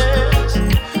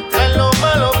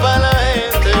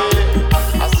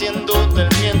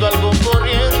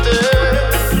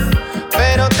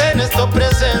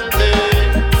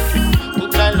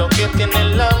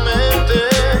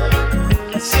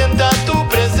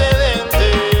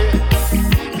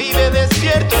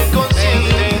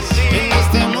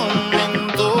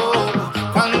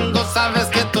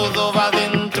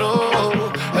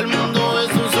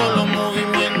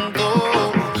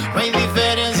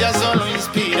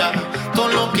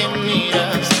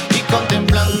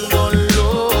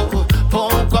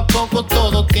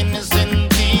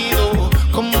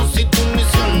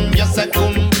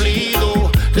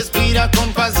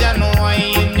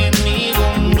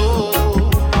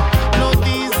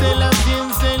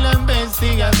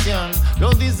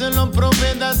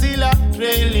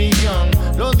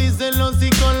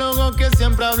lo que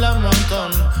siempre habla un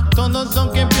montón. Todos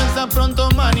son que piensa pronto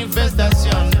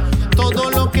manifestación. Todo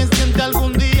lo que siente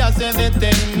algún día se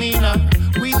determina.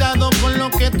 Cuidado con lo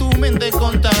que tu mente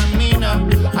contamina.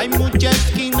 Hay mucha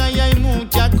esquina y hay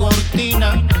mucha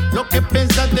cortina. Lo que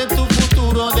piensas de tu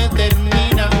futuro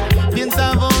determina.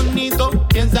 Piensa bonito,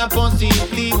 piensa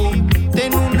positivo.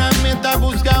 Ten una meta,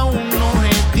 busca un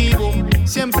objetivo.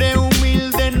 Siempre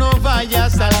humilde, no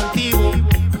vayas altivo.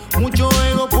 Mucho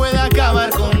ego puede acabar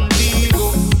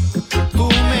contigo. Tu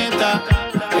meta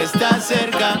está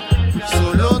cerca,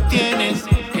 solo tienes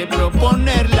que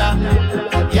proponerla.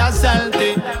 Y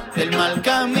salte del mal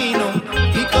camino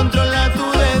y controla tu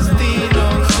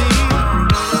destino, sí.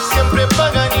 Siempre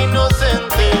pagan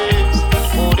inocentes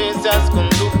por esas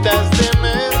conductas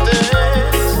dementes.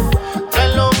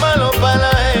 Traen lo malo para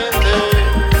la gente,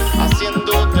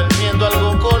 haciendo del miedo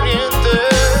algo corriente.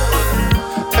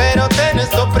 Pero ten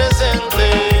esto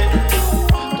presente,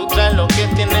 tú traes lo que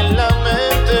tienes en la mente.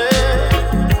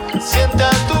 Sienta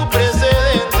tu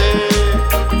precedente,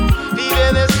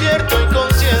 vive despierto y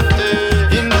consciente.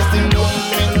 Y en este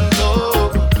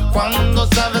momento, cuando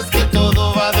sabes que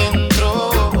todo va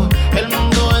dentro, el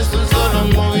mundo es un solo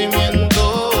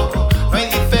movimiento. No hay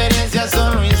diferencia,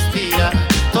 solo inspira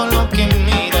todo lo que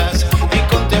miras. Y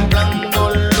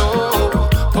contemplándolo,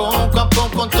 poco a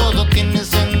poco todo tiene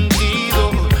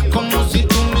sentido. Como si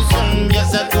tu misión ya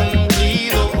se ha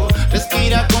cumplido.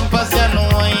 Respira con paz, ya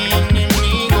no hay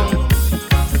enemigo.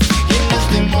 Y en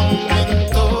este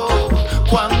momento,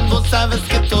 cuando sabes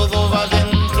que todo va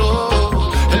dentro,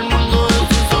 el mundo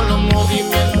es un solo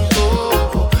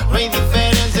movimiento. No hay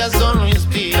diferencia, solo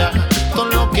inspira todo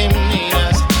lo que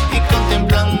miras. Y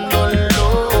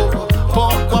contemplándolo,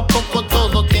 poco a poco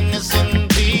todo tiene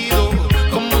sentido.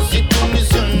 Como si tu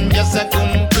misión ya se ha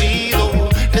cumplido.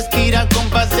 Respira con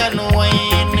paz, ya no hay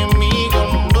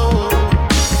enemigo, no.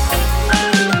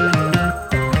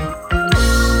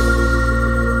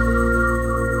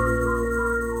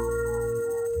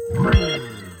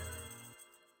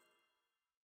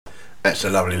 That's a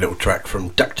lovely little track from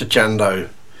Dr. Chando.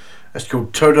 That's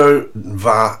called Todo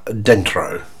Va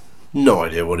Dentro. No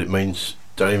idea what it means.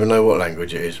 Don't even know what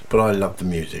language it is, but I love the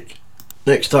music.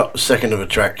 Next up, second of the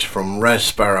tracks from Raz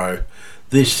Sparrow.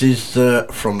 This is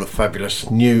from the fabulous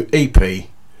new EP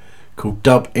called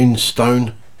Dub in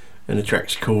Stone, and the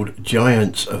track's called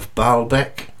Giants of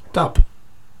Baalbek Dub.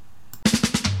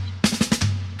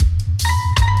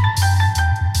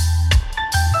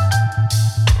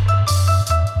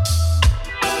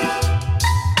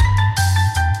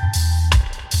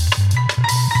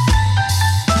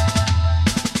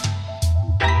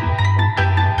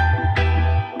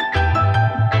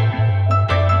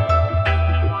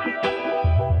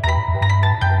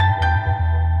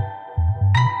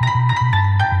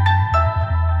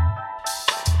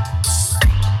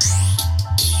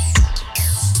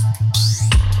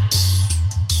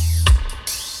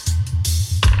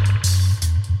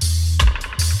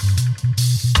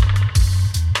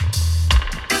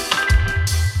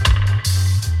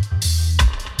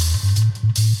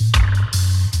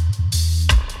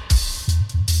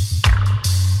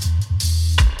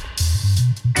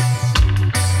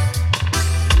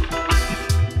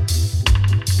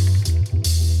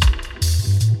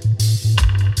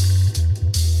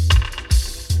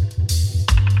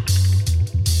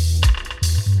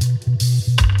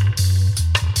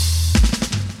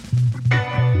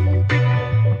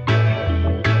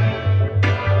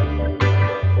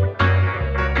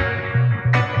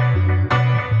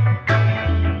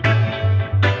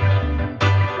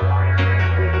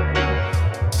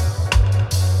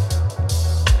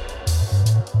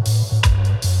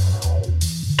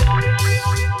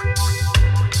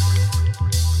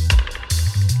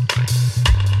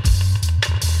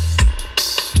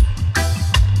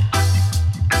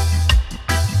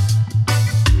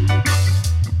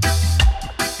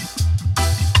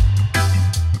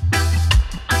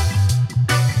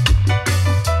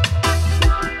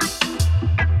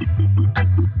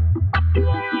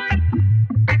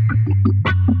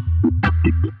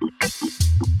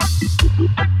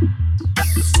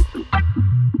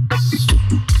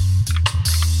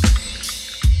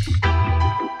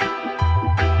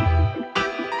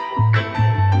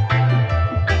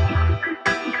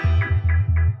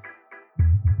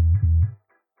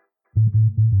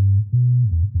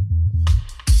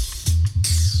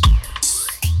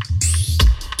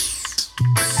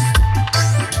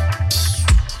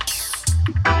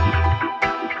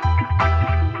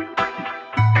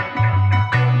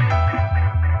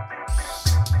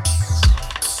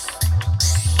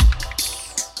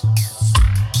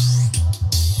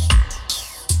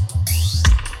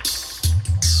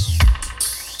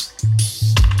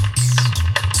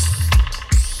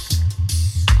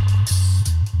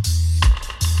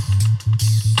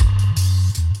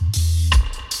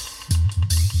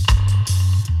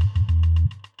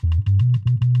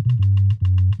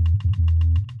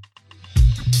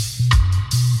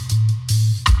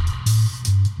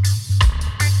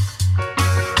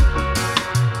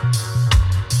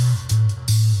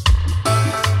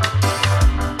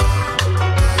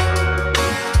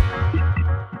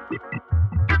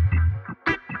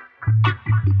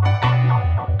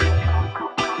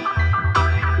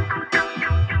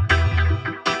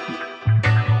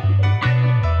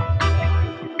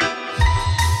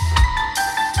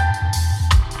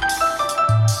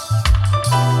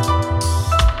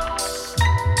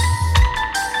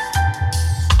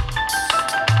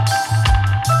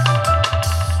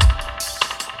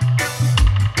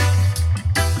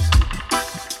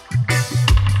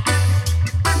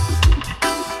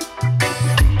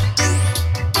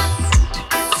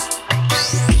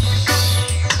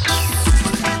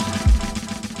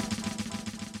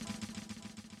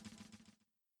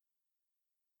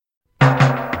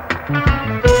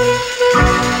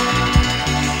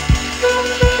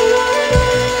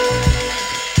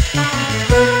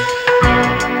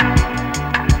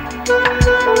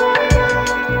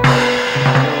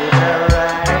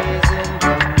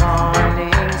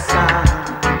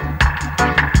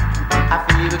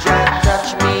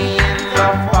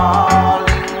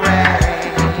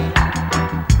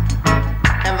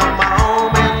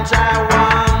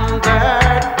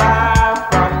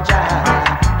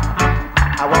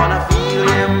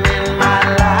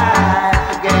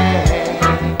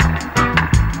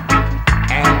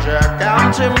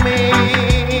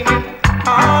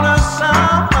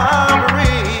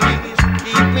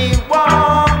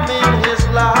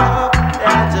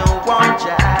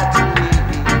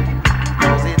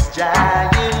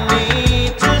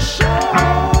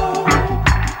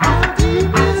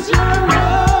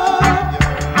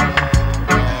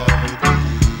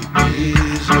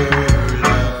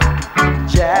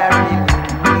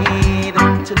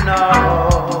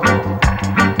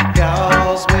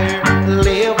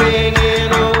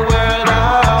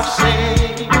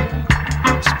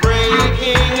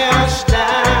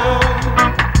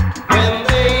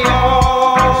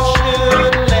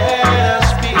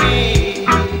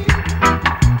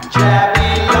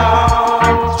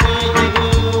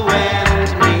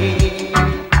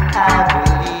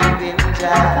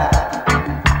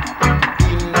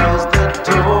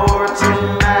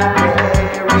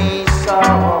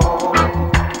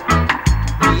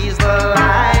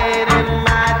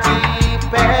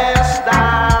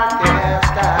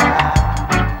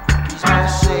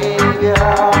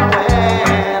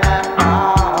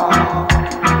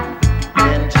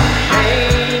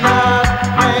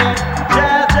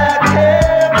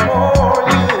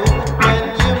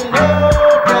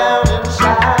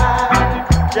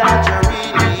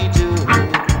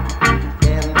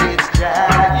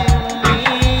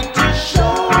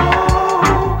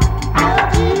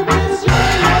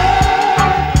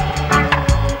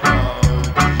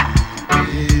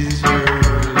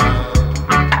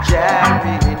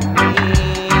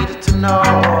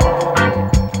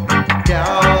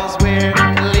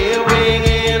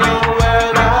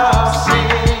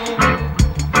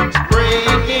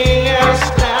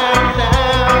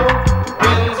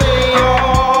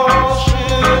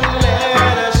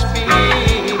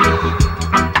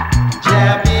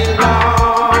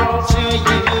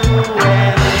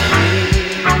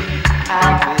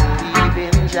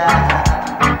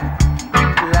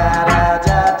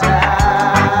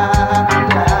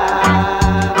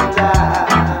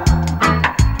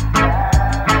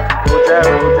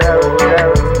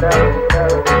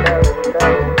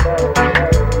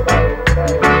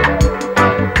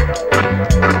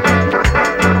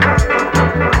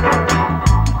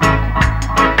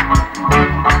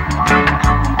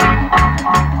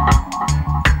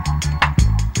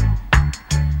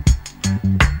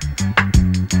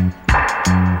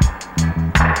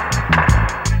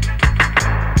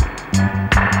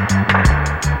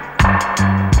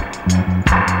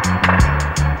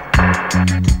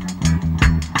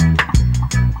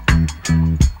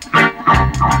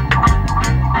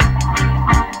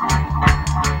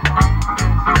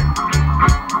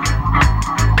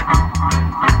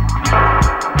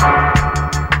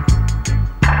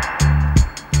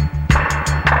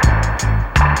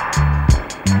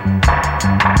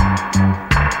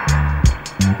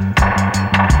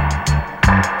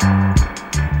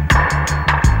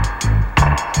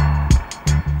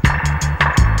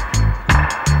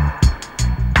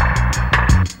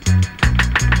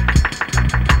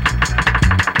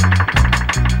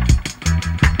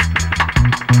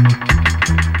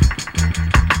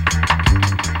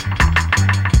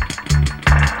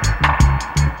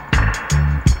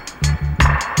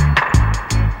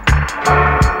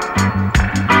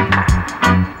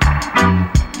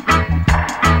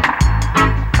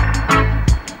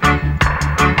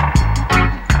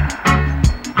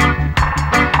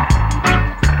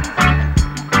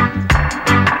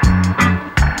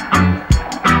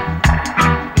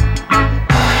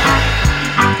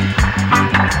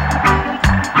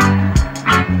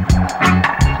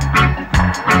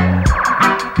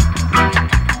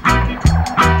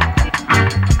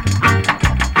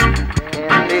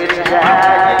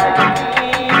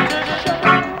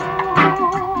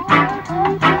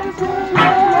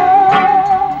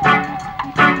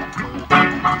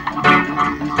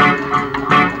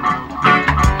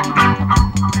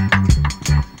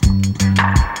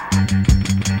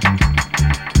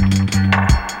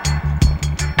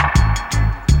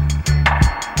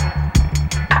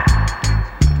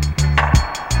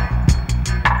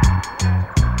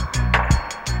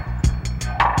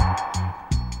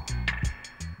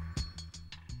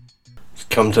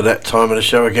 Come to that time of the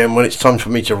show again when it's time for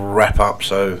me to wrap up,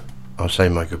 so I'll say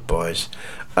my goodbyes.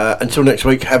 Until next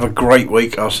week, have a great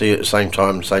week. I'll see you at the same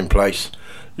time, same place.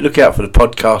 Look out for the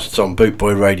podcasts on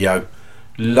Bootboy Radio.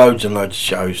 Loads and loads of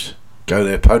shows. Go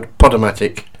there,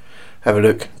 Podomatic. Have a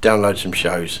look, download some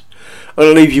shows.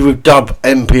 I'll leave you with Dub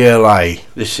MPLA.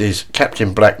 This is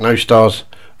Captain Black No Stars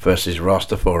versus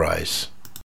Rastafaris.